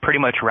it'll be pretty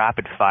much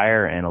rapid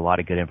fire and a lot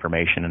of good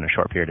information in a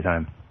short period of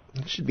time.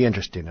 It should be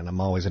interesting, and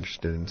I'm always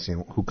interested in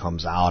seeing who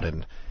comes out.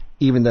 And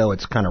even though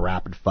it's kind of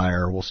rapid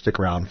fire, we'll stick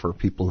around for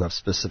people who have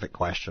specific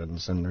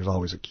questions, and there's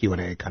always a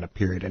Q&A kind of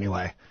period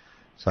anyway.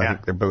 So I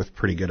think they're both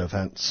pretty good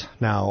events.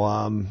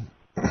 Now,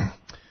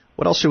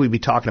 what else should we be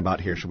talking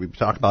about here? Should we be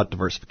talking about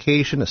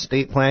diversification,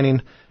 estate planning?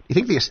 Do you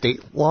think the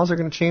estate laws are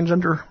going to change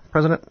under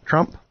President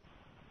Trump?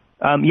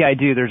 Yeah, I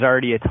do. There's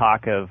already a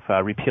talk of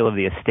repeal of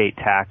the estate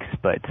tax,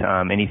 but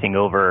anything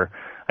over,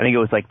 I think it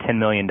was like $10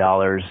 million,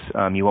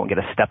 you won't get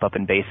a step up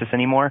in basis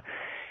anymore.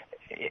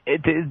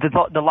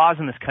 The laws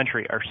in this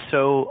country are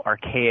so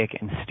archaic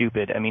and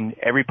stupid. I mean,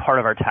 every part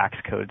of our tax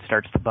code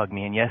starts to bug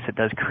me, and yes, it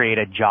does create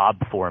a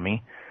job for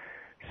me.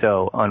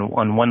 So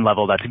on one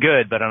level, that's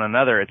good, but on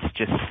another, it's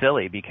just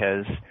silly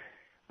because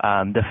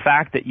the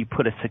fact that you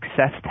put a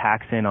success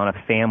tax in on a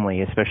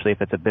family, especially if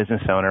it's a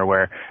business owner,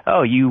 where,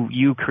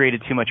 you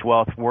created too much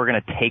wealth, we're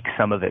going to take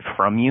some of it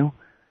from you,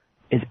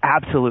 is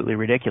absolutely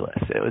ridiculous.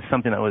 It was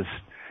something that was,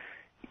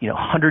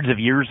 hundreds of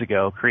years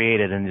ago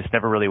created and just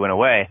never really went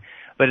away.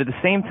 But at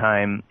the same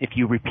time, if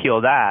you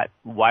repeal that,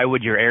 why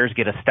would your heirs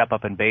get a step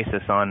up in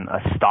basis on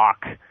a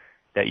stock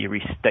that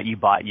you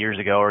bought years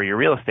ago, or your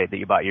real estate that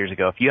you bought years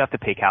ago? If you have to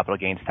pay capital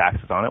gains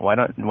taxes on it, why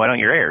don't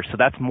your heirs? So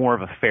that's more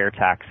of a fair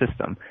tax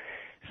system.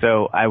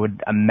 So I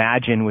would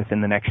imagine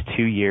within the next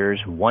 2 years,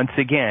 once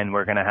again,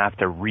 we're going to have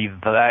to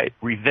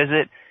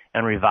revisit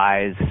and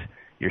revise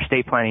your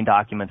estate planning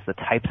documents, the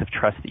types of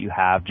trust that you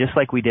have, just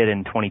like we did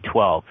in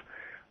 2012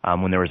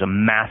 when there was a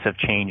massive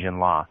change in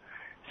law.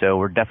 So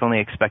we're definitely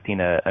expecting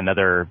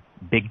another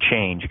big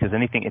change, because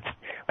it's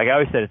like I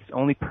always said, it's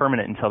only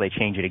permanent until they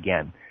change it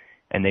again,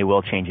 and they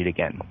will change it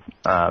again.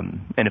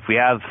 And if we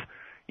have,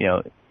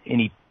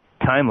 any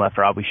time left,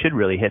 Rob, we should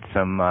really hit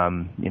some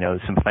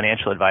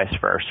financial advice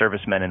for our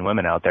servicemen and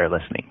women out there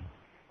listening.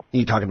 Are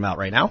you talking about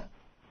right now?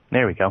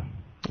 There we go.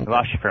 Okay. I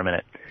lost you for a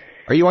minute.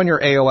 Are you on your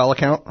AOL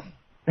account?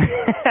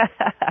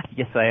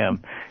 Yes, I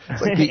am.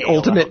 It's like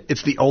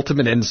the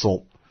ultimate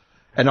insult.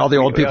 And all the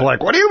old people are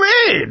like, what do you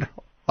mean?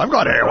 I've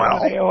got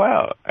AOL.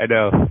 AOL. I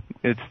know.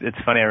 It's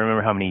funny. I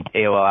remember how many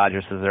AOL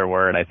addresses there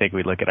were, and I think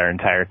we look at our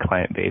entire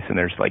client base, and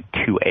there's like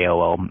 2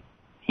 AOL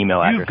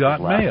email addresses. You've got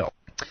left. mail.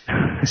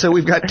 So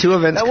we've got 2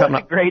 events coming up. That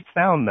was a great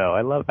sound,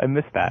 though. I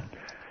missed that.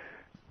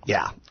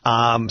 Yeah.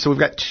 So we've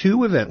got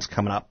 2 events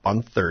coming up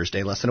on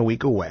Thursday, less than a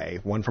week away.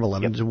 One from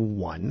 11 to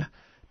 1,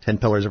 10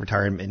 Pillars of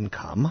Retirement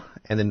Income,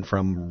 and then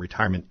from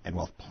Retirement and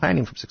Wealth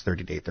Planning from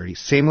 6:30 to 8:30.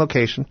 Same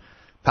location,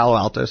 Palo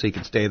Alto, so you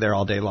can stay there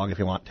all day long if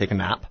you want, take a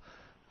nap.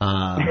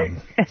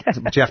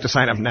 But you have to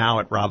sign up now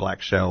at Rob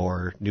Black Show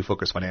or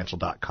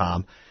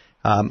newfocusfinancial.com.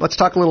 Let's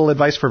talk a little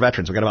advice for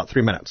veterans. We've got about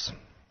 3 minutes.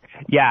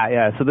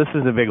 Yeah. So this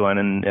is a big one,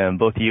 and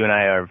both you and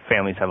I, our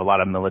families have a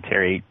lot of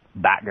military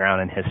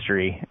background and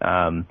history.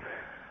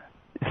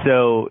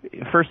 So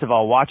first of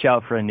all, watch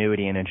out for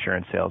annuity and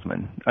insurance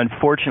salesmen.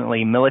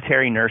 Unfortunately,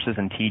 military nurses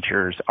and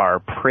teachers are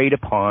preyed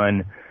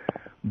upon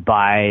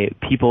by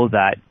people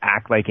that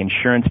act like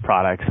insurance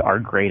products are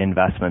great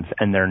investments,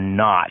 and they're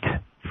not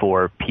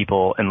for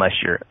people unless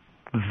you're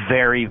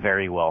very,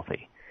 very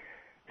wealthy.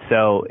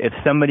 So if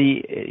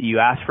you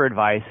ask for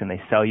advice and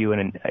they sell you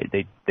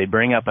they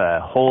bring up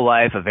a whole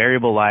life, a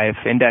variable life,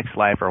 index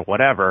life, or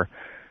whatever,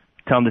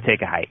 tell them to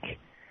take a hike.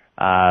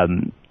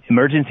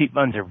 Emergency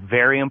funds are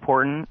very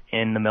important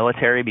in the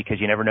military because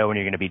you never know when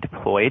you're going to be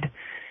deployed.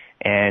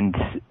 And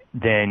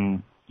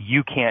then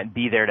you can't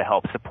be there to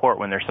help support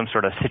when there's some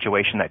sort of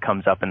situation that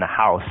comes up in the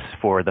house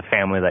for the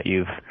family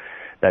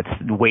that's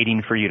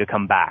waiting for you to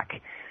come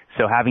back.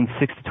 So having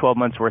 6 to 12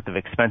 months worth of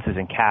expenses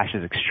in cash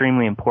is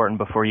extremely important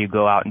before you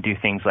go out and do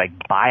things like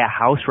buy a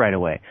house right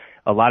away.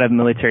 A lot of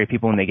military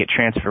people, when they get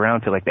transferred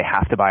around, feel like they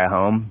have to buy a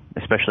home,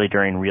 especially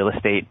during real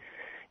estate,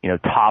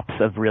 tops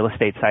of real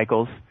estate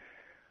cycles.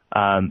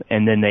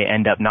 And then they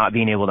end up not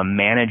being able to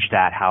manage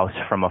that house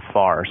from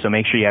afar. So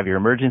make sure you have your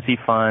emergency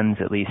funds,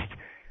 at least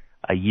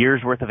a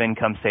year's worth of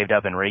income saved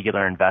up in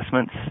regular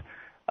investments,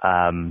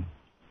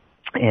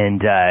 and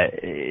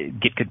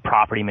get good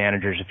property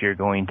managers if you're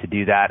going to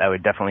do that. I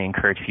would definitely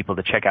encourage people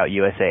to check out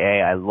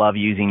USAA. I love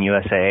using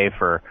USAA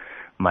for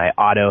my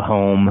auto,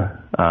 home.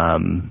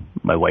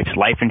 My wife's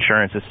life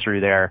insurance is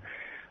through there.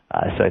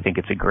 So I think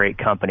it's a great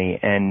company.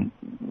 And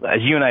as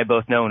you and I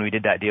both know, when we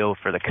did that deal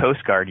for the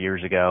Coast Guard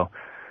years ago,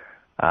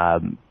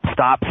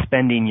 stop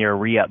spending your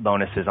re-up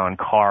bonuses on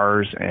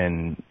cars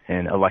and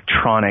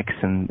electronics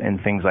and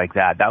things like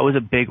that. That was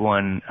a big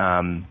one.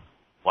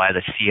 Why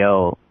the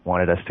CO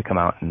wanted us to come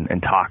out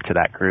and talk to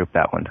that group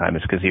that one time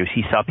is because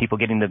he saw people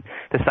getting the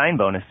sign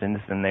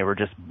bonuses and they were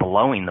just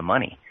blowing the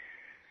money.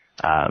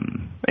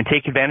 And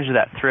take advantage of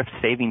that thrift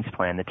savings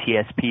plan, the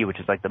TSP, which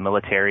is like the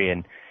military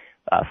and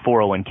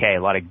 401k.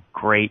 A lot of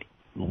great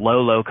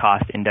low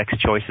cost index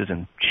choices,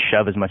 and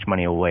shove as much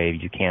money away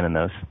as you can in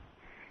those.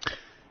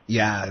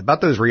 Yeah,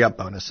 about those re-up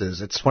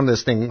bonuses, it's one of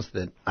those things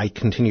that I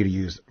continue to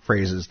use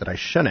phrases that I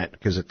shouldn't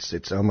because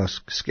it's almost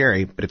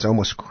scary, but it's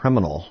almost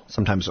criminal.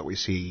 Sometimes what we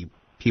see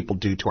people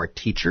do to our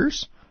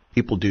teachers,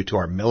 people do to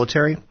our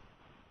military.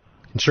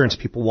 Insurance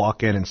people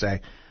walk in and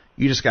say,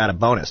 you just got a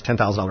bonus,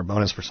 $10,000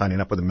 bonus for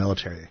signing up with the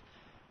military.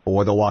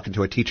 Or they'll walk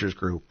into a teacher's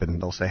group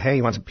and they'll say, hey,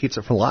 you want some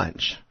pizza for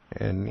lunch?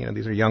 And,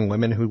 these are young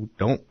women who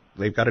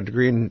they've got a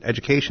degree in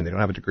education. They don't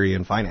have a degree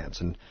in finance.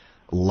 And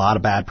a lot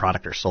of bad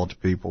product are sold to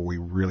people we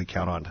really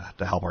count on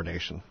to help our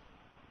nation.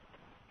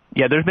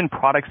 Yeah, there's been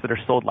products that are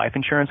sold life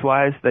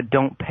insurance-wise that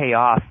don't pay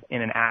off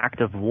in an act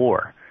of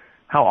war.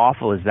 How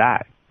awful is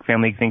that?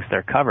 Family thinks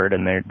they're covered,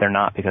 and they're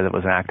not because it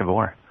was an act of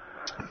war.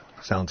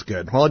 Sounds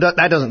good. Well,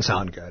 that doesn't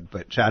sound good.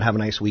 But, Chad, have a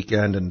nice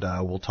weekend, and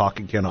we'll talk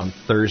again on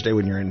Thursday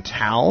when you're in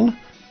town.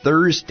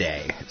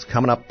 Thursday, it's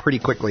coming up pretty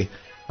quickly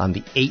on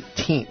the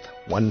 18th.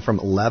 One from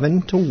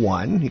 11 to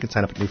 1. You can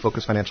sign up at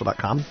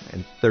newfocusfinancial.com.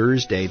 And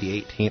Thursday,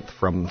 the 18th,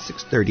 from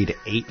 6:30 to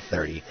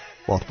 8:30.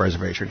 Wealth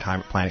preservation,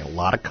 retirement planning. A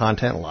lot of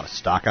content, a lot of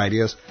stock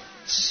ideas.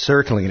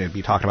 Certainly going to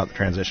be talking about the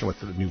transition with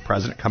the new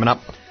president coming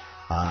up.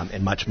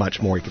 And much, much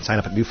more. You can sign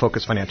up at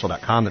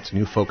newfocusfinancial.com. That's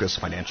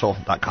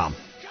newfocusfinancial.com.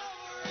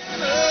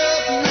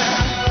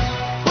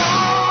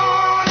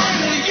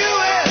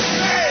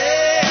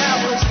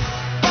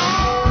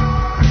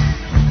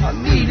 I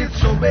need it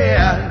so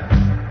bad.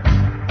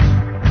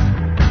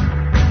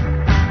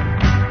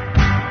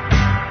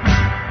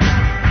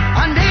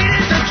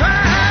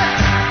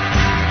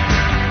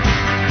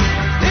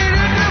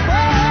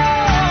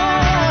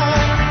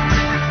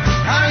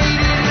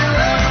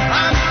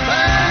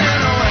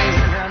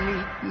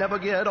 Never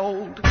get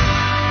old.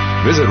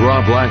 Visit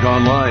Rob Black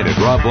online at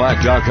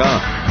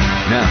robblack.com.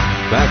 Now,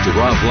 back to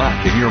Rob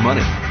Black and Your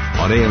Money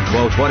on AM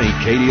 1220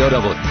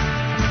 KDOW.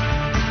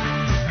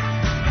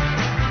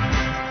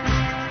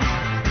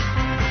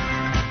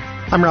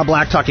 I'm Rob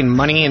Black, talking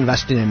money,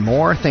 investing, and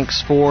more.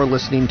 Thanks for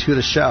listening to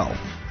the show.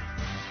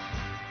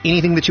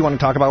 Anything that you want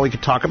to talk about, we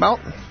could talk about.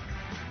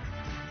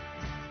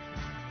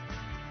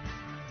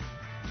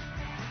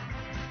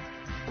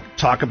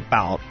 Talk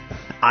about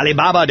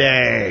Alibaba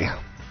Day.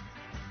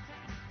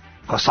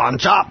 Hassan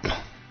Chop. You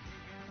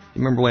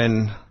remember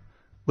when,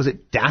 was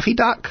it Daffy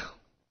Duck?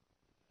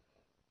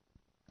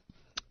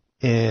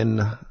 In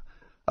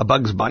A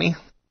Bug's Bunny?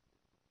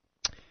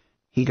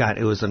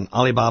 It was an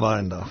Alibaba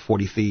and the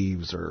 40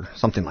 Thieves or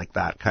something like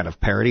that kind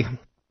of parody.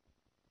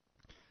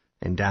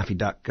 And Daffy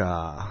Duck,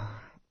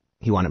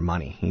 he wanted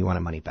money. He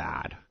wanted money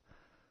bad.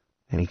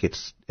 And he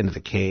gets into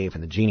the cave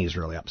and the genie's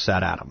really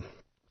upset at him.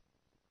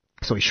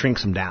 So he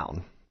shrinks him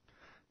down.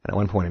 And at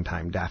one point in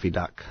time, Daffy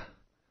Duck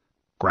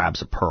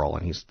grabs a pearl,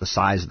 and he's the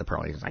size of the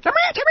pearl. He's like, I'm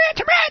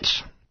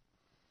rich.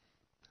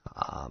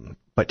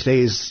 But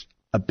today's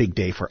a big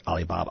day for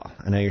Alibaba.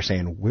 I know you're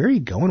saying, where are you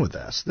going with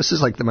this? This is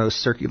like the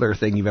most circular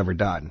thing you've ever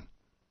done.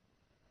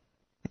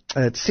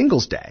 It's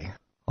Singles Day.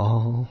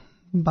 All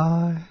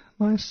by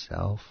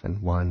myself,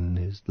 and one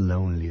is the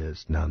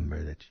loneliest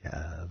number that you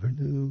ever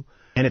knew.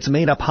 And it's a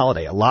made-up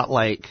holiday, a lot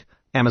like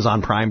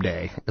Amazon Prime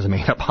Day is a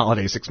made-up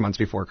holiday 6 months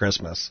before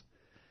Christmas.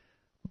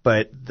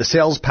 But the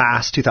sales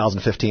passed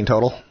 2015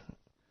 total.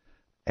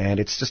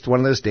 And it's just one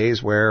of those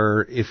days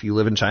where if you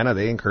live in China,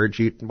 they encourage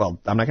you. Well,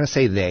 I'm not going to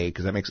say they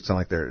because that makes it sound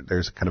like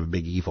there's kind of a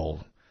big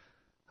evil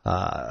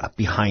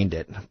behind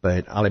it.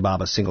 But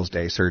Alibaba Singles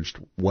Day surged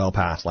well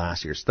past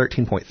last year's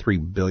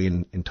 $13.3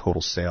 billion in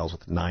total sales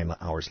with 9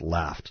 hours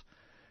left.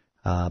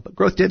 But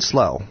growth did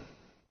slow.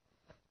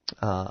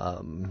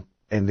 And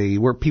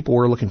people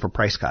were looking for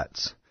price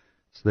cuts.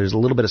 So there's a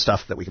little bit of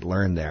stuff that we could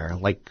learn there.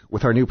 Like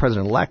with our new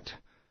president-elect,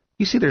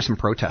 you see there's some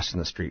protests in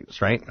the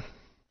streets, right?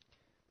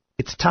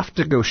 it's tough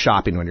to go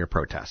shopping when you're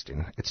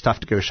protesting. It's tough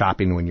to go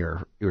shopping when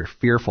you're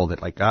fearful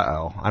that, like, I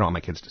don't want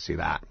my kids to see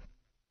that.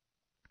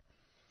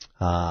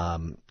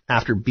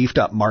 After beefed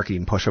up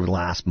marketing push over the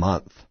last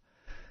month,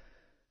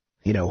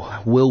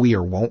 will we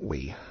or won't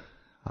we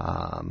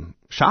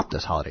shop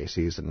this holiday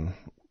season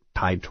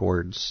tied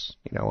towards,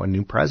 a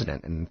new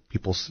president and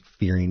people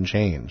fearing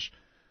change?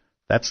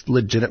 That's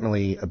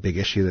legitimately a big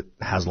issue that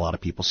has a lot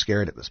of people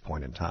scared at this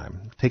point in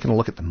time. Taking a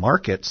look at the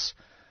markets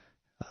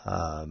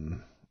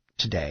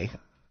today,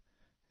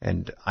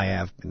 and I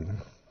have been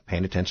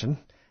paying attention,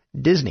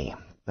 Disney.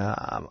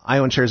 I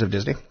own shares of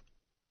Disney.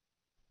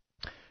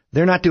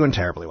 They're not doing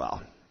terribly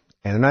well.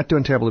 And they're not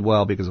doing terribly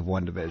well because of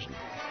one division.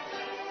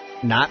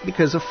 Not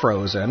because of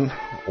Frozen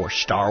or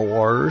Star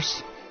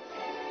Wars.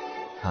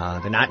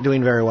 They're not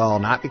doing very well,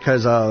 not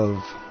because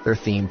of their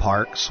theme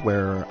parks,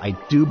 where I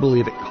do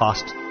believe it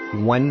cost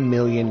 $1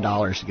 million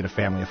to get a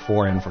family of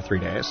 4 in for 3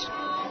 days.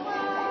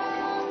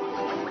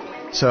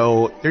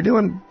 So they're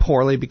doing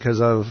poorly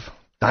because of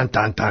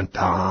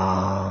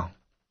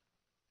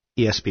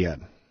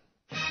ESPN.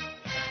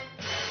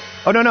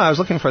 Oh, no, I was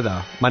looking for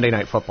the Monday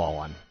Night Football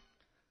one,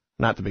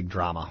 not the big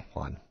drama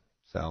one.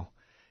 So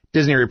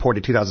Disney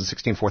reported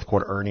 2016 fourth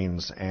quarter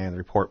earnings, and the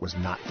report was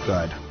not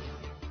good.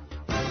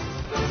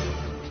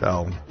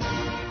 So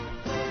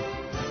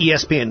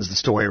ESPN's the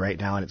story right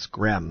now, and it's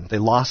grim. They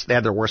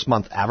had their worst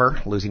month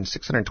ever, losing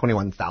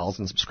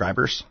 621,000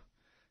 subscribers.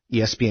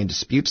 ESPN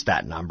disputes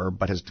that number,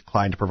 but has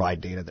declined to provide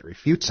data that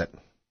refutes it.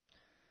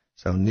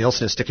 So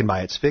Nielsen is sticking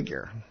by its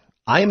figure.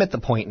 I am at the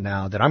point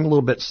now that I'm a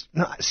little bit...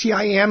 See,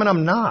 I am and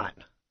I'm not.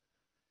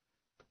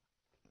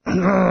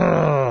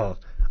 I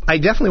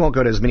definitely won't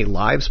go to as many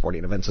live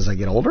sporting events as I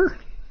get older.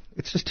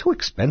 It's just too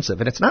expensive.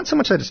 And it's not so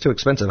much that it's too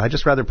expensive. I'd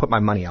just rather put my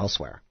money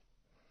elsewhere.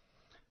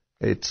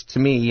 It's, to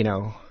me,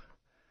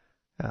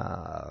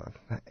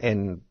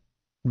 and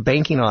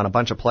banking on a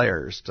bunch of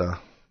players to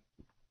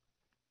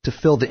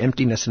fill the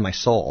emptiness in my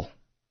soul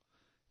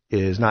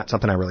is not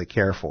something I really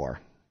care for.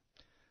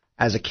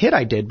 As a kid,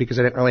 I did, because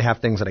I didn't really have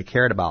things that I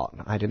cared about.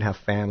 I didn't have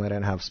family, I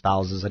didn't have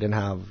spouses, I didn't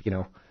have,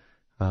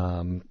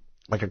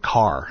 like a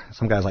car.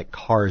 Some guys like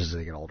cars as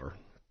they get older.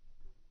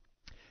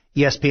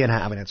 ESPN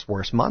having its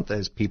worst month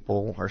as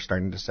people are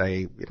starting to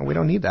say, we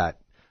don't need that.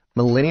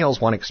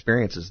 Millennials want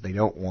experiences. They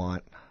don't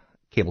want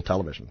cable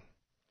television.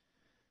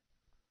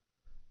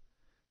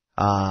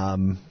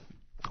 Why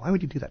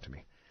would you do that to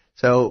me?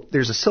 So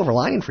there's a silver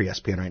lining for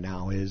ESPN right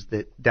now, is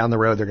that down the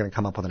road they're going to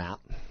come up with an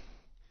app.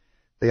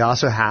 They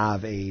also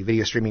have a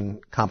video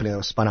streaming company that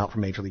was spun out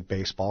from Major League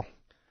Baseball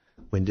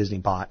when Disney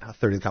bought a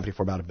third of the company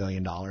for about $1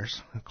 billion,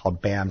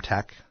 called BAM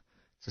Tech.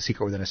 It's a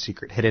secret within a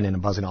secret, hidden in a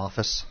buzzing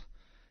office.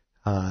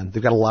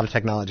 They've got a lot of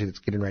technology that's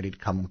getting ready to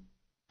come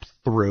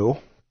through.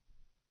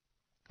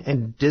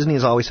 And Disney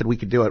has always said we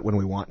could do it when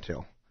we want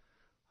to.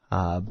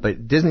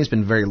 But Disney's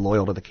been very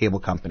loyal to the cable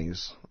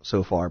companies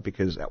so far,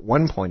 because at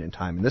one point in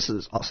time, and this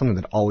is something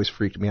that always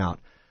freaked me out,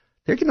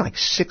 they're getting like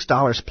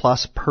 $6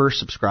 plus per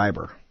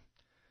subscriber.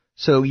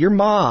 So your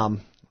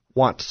mom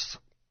wants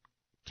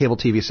cable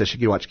TV so she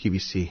can watch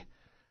QVC.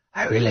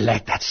 I really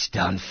like that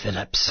Stone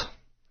Phillips.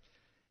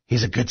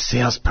 He's a good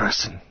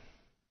salesperson.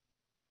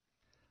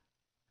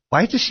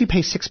 Why does she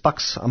pay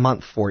 $6 a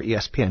month for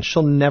ESPN?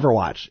 She'll never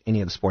watch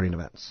any of the sporting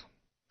events.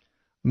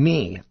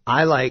 Me,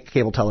 I like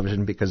cable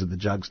television because of the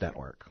Jugs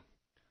network.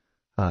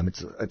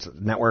 It's a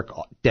network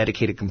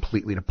dedicated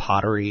completely to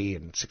pottery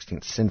and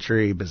 16th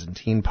century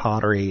Byzantine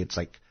pottery. It's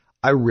like,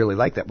 I really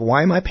like that. But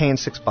why am I paying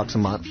 $6 a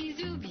month?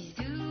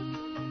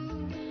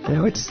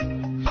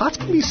 Pots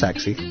can be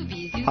sexy.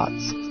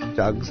 Pots,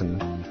 jugs,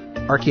 and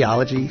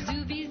archaeology.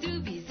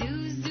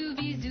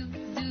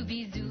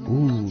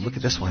 Ooh, look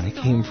at this one. It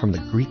came from the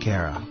Greek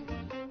era.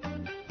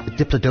 The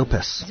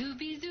Diplodocus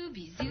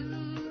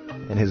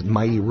and his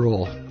mighty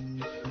rule.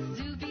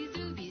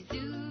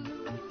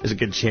 There's a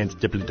good chance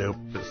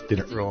Diplodocus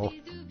didn't rule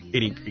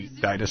any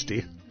Greek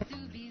dynasty.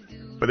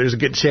 But there's a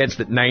good chance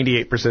that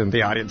 98% of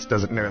the audience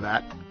doesn't know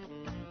that.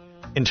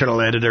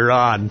 Internal editor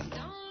on.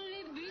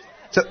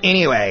 So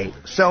anyway,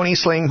 Sony,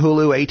 Sling,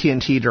 Hulu,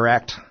 AT&T,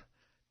 Direct.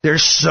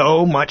 There's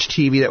so much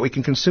TV that we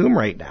can consume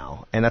right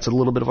now, and that's a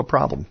little bit of a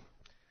problem.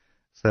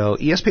 So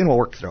ESPN will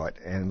work through it,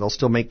 and they'll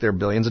still make their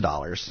billions of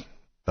dollars.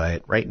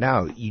 But right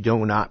now, you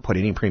do not put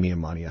any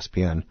premium on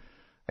ESPN.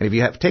 And if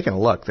you have taken a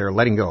look, they're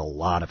letting go a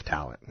lot of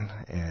talent.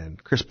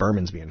 And Chris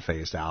Berman's being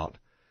phased out.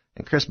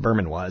 And Chris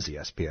Berman was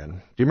ESPN.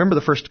 Do you remember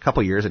the first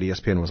couple years that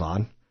ESPN was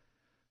on?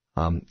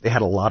 They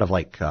had a lot of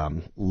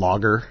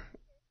logger,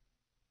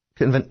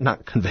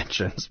 not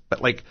conventions,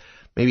 but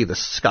maybe the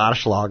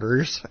Scottish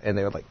loggers, and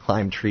they would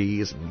climb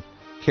trees and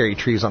carry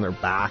trees on their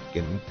back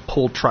and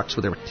pull trucks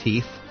with their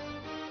teeth.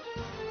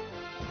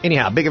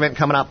 Anyhow, big event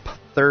coming up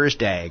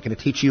Thursday. Going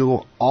to teach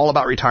you all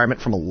about retirement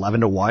from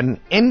 11 to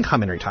 1,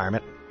 income in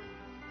retirement.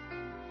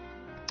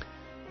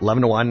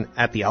 11 to 1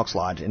 at the Elks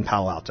Lodge in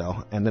Palo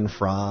Alto. And then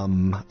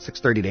from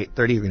 6:30 to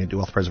 8:30, you're going to do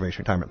wealth preservation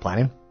retirement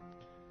planning.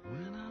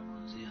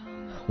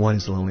 1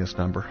 is the loneliest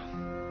number.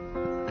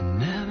 I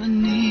never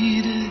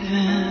needed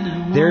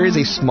anyone. There is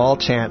a small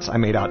chance I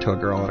made out to a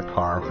girl in a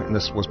car, and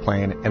this was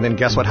playing, and then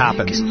guess what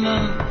happened?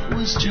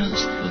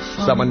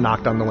 Someone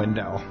knocked on the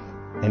window,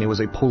 and it was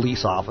a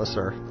police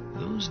officer.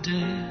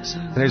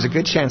 And there's a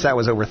good chance that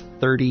was over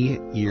 30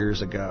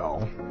 years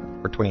ago,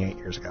 or 28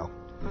 years ago.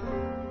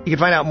 You can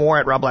find out more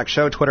at Rob Black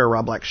Show, Twitter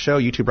Rob Black Show,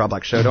 YouTube Rob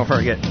Black Show. Don't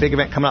forget, big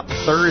event coming up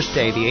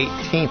Thursday, the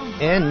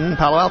 18th in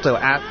Palo Alto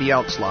at the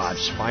Elks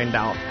Lodge. Find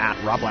out at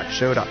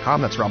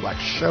robblackshow.com. That's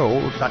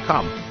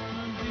robblackshow.com.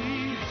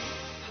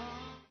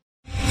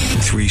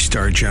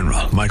 3-star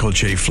General Michael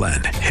J.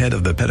 Flynn, head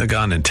of the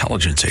Pentagon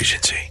Intelligence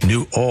Agency,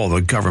 knew all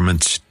the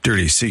government's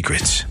dirty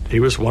secrets. He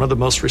was one of the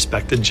most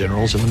respected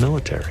generals in the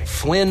military.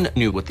 Flynn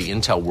knew what the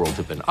intel world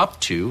had been up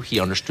to.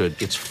 He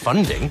understood its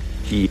funding.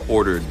 He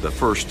ordered the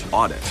first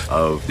audit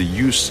of the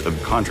use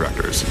of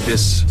contractors.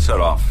 This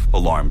set off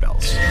alarm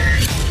bells.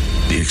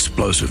 The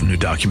explosive new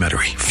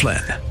documentary,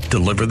 Flynn,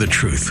 Deliver the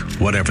Truth,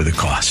 Whatever the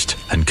Cost,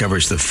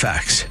 uncovers the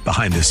facts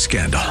behind this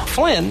scandal.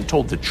 Flynn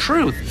told the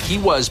truth. He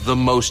was the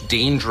most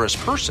dangerous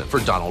person for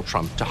Donald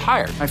Trump to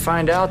hire. I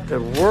find out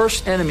the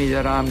worst enemy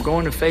that I'm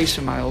going to face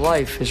in my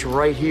life is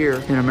right here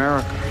in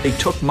America. They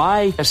took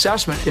my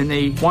assessment and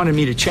they wanted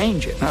me to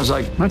change it. And I was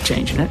like, I'm not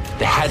changing it.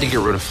 They had to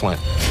get rid of Flynn.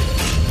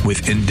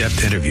 With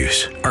in-depth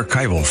interviews,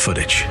 archival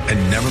footage,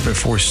 and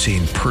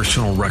never-before-seen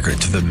personal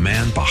records of the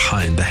man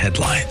behind the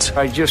headlines.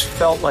 I just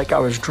felt like I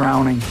was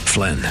drowning.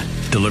 Flynn,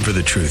 Deliver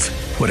the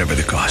Truth, Whatever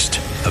the Cost.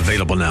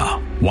 Available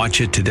now.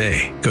 Watch it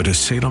today. Go to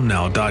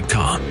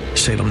salemnow.com.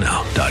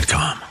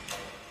 salemnow.com.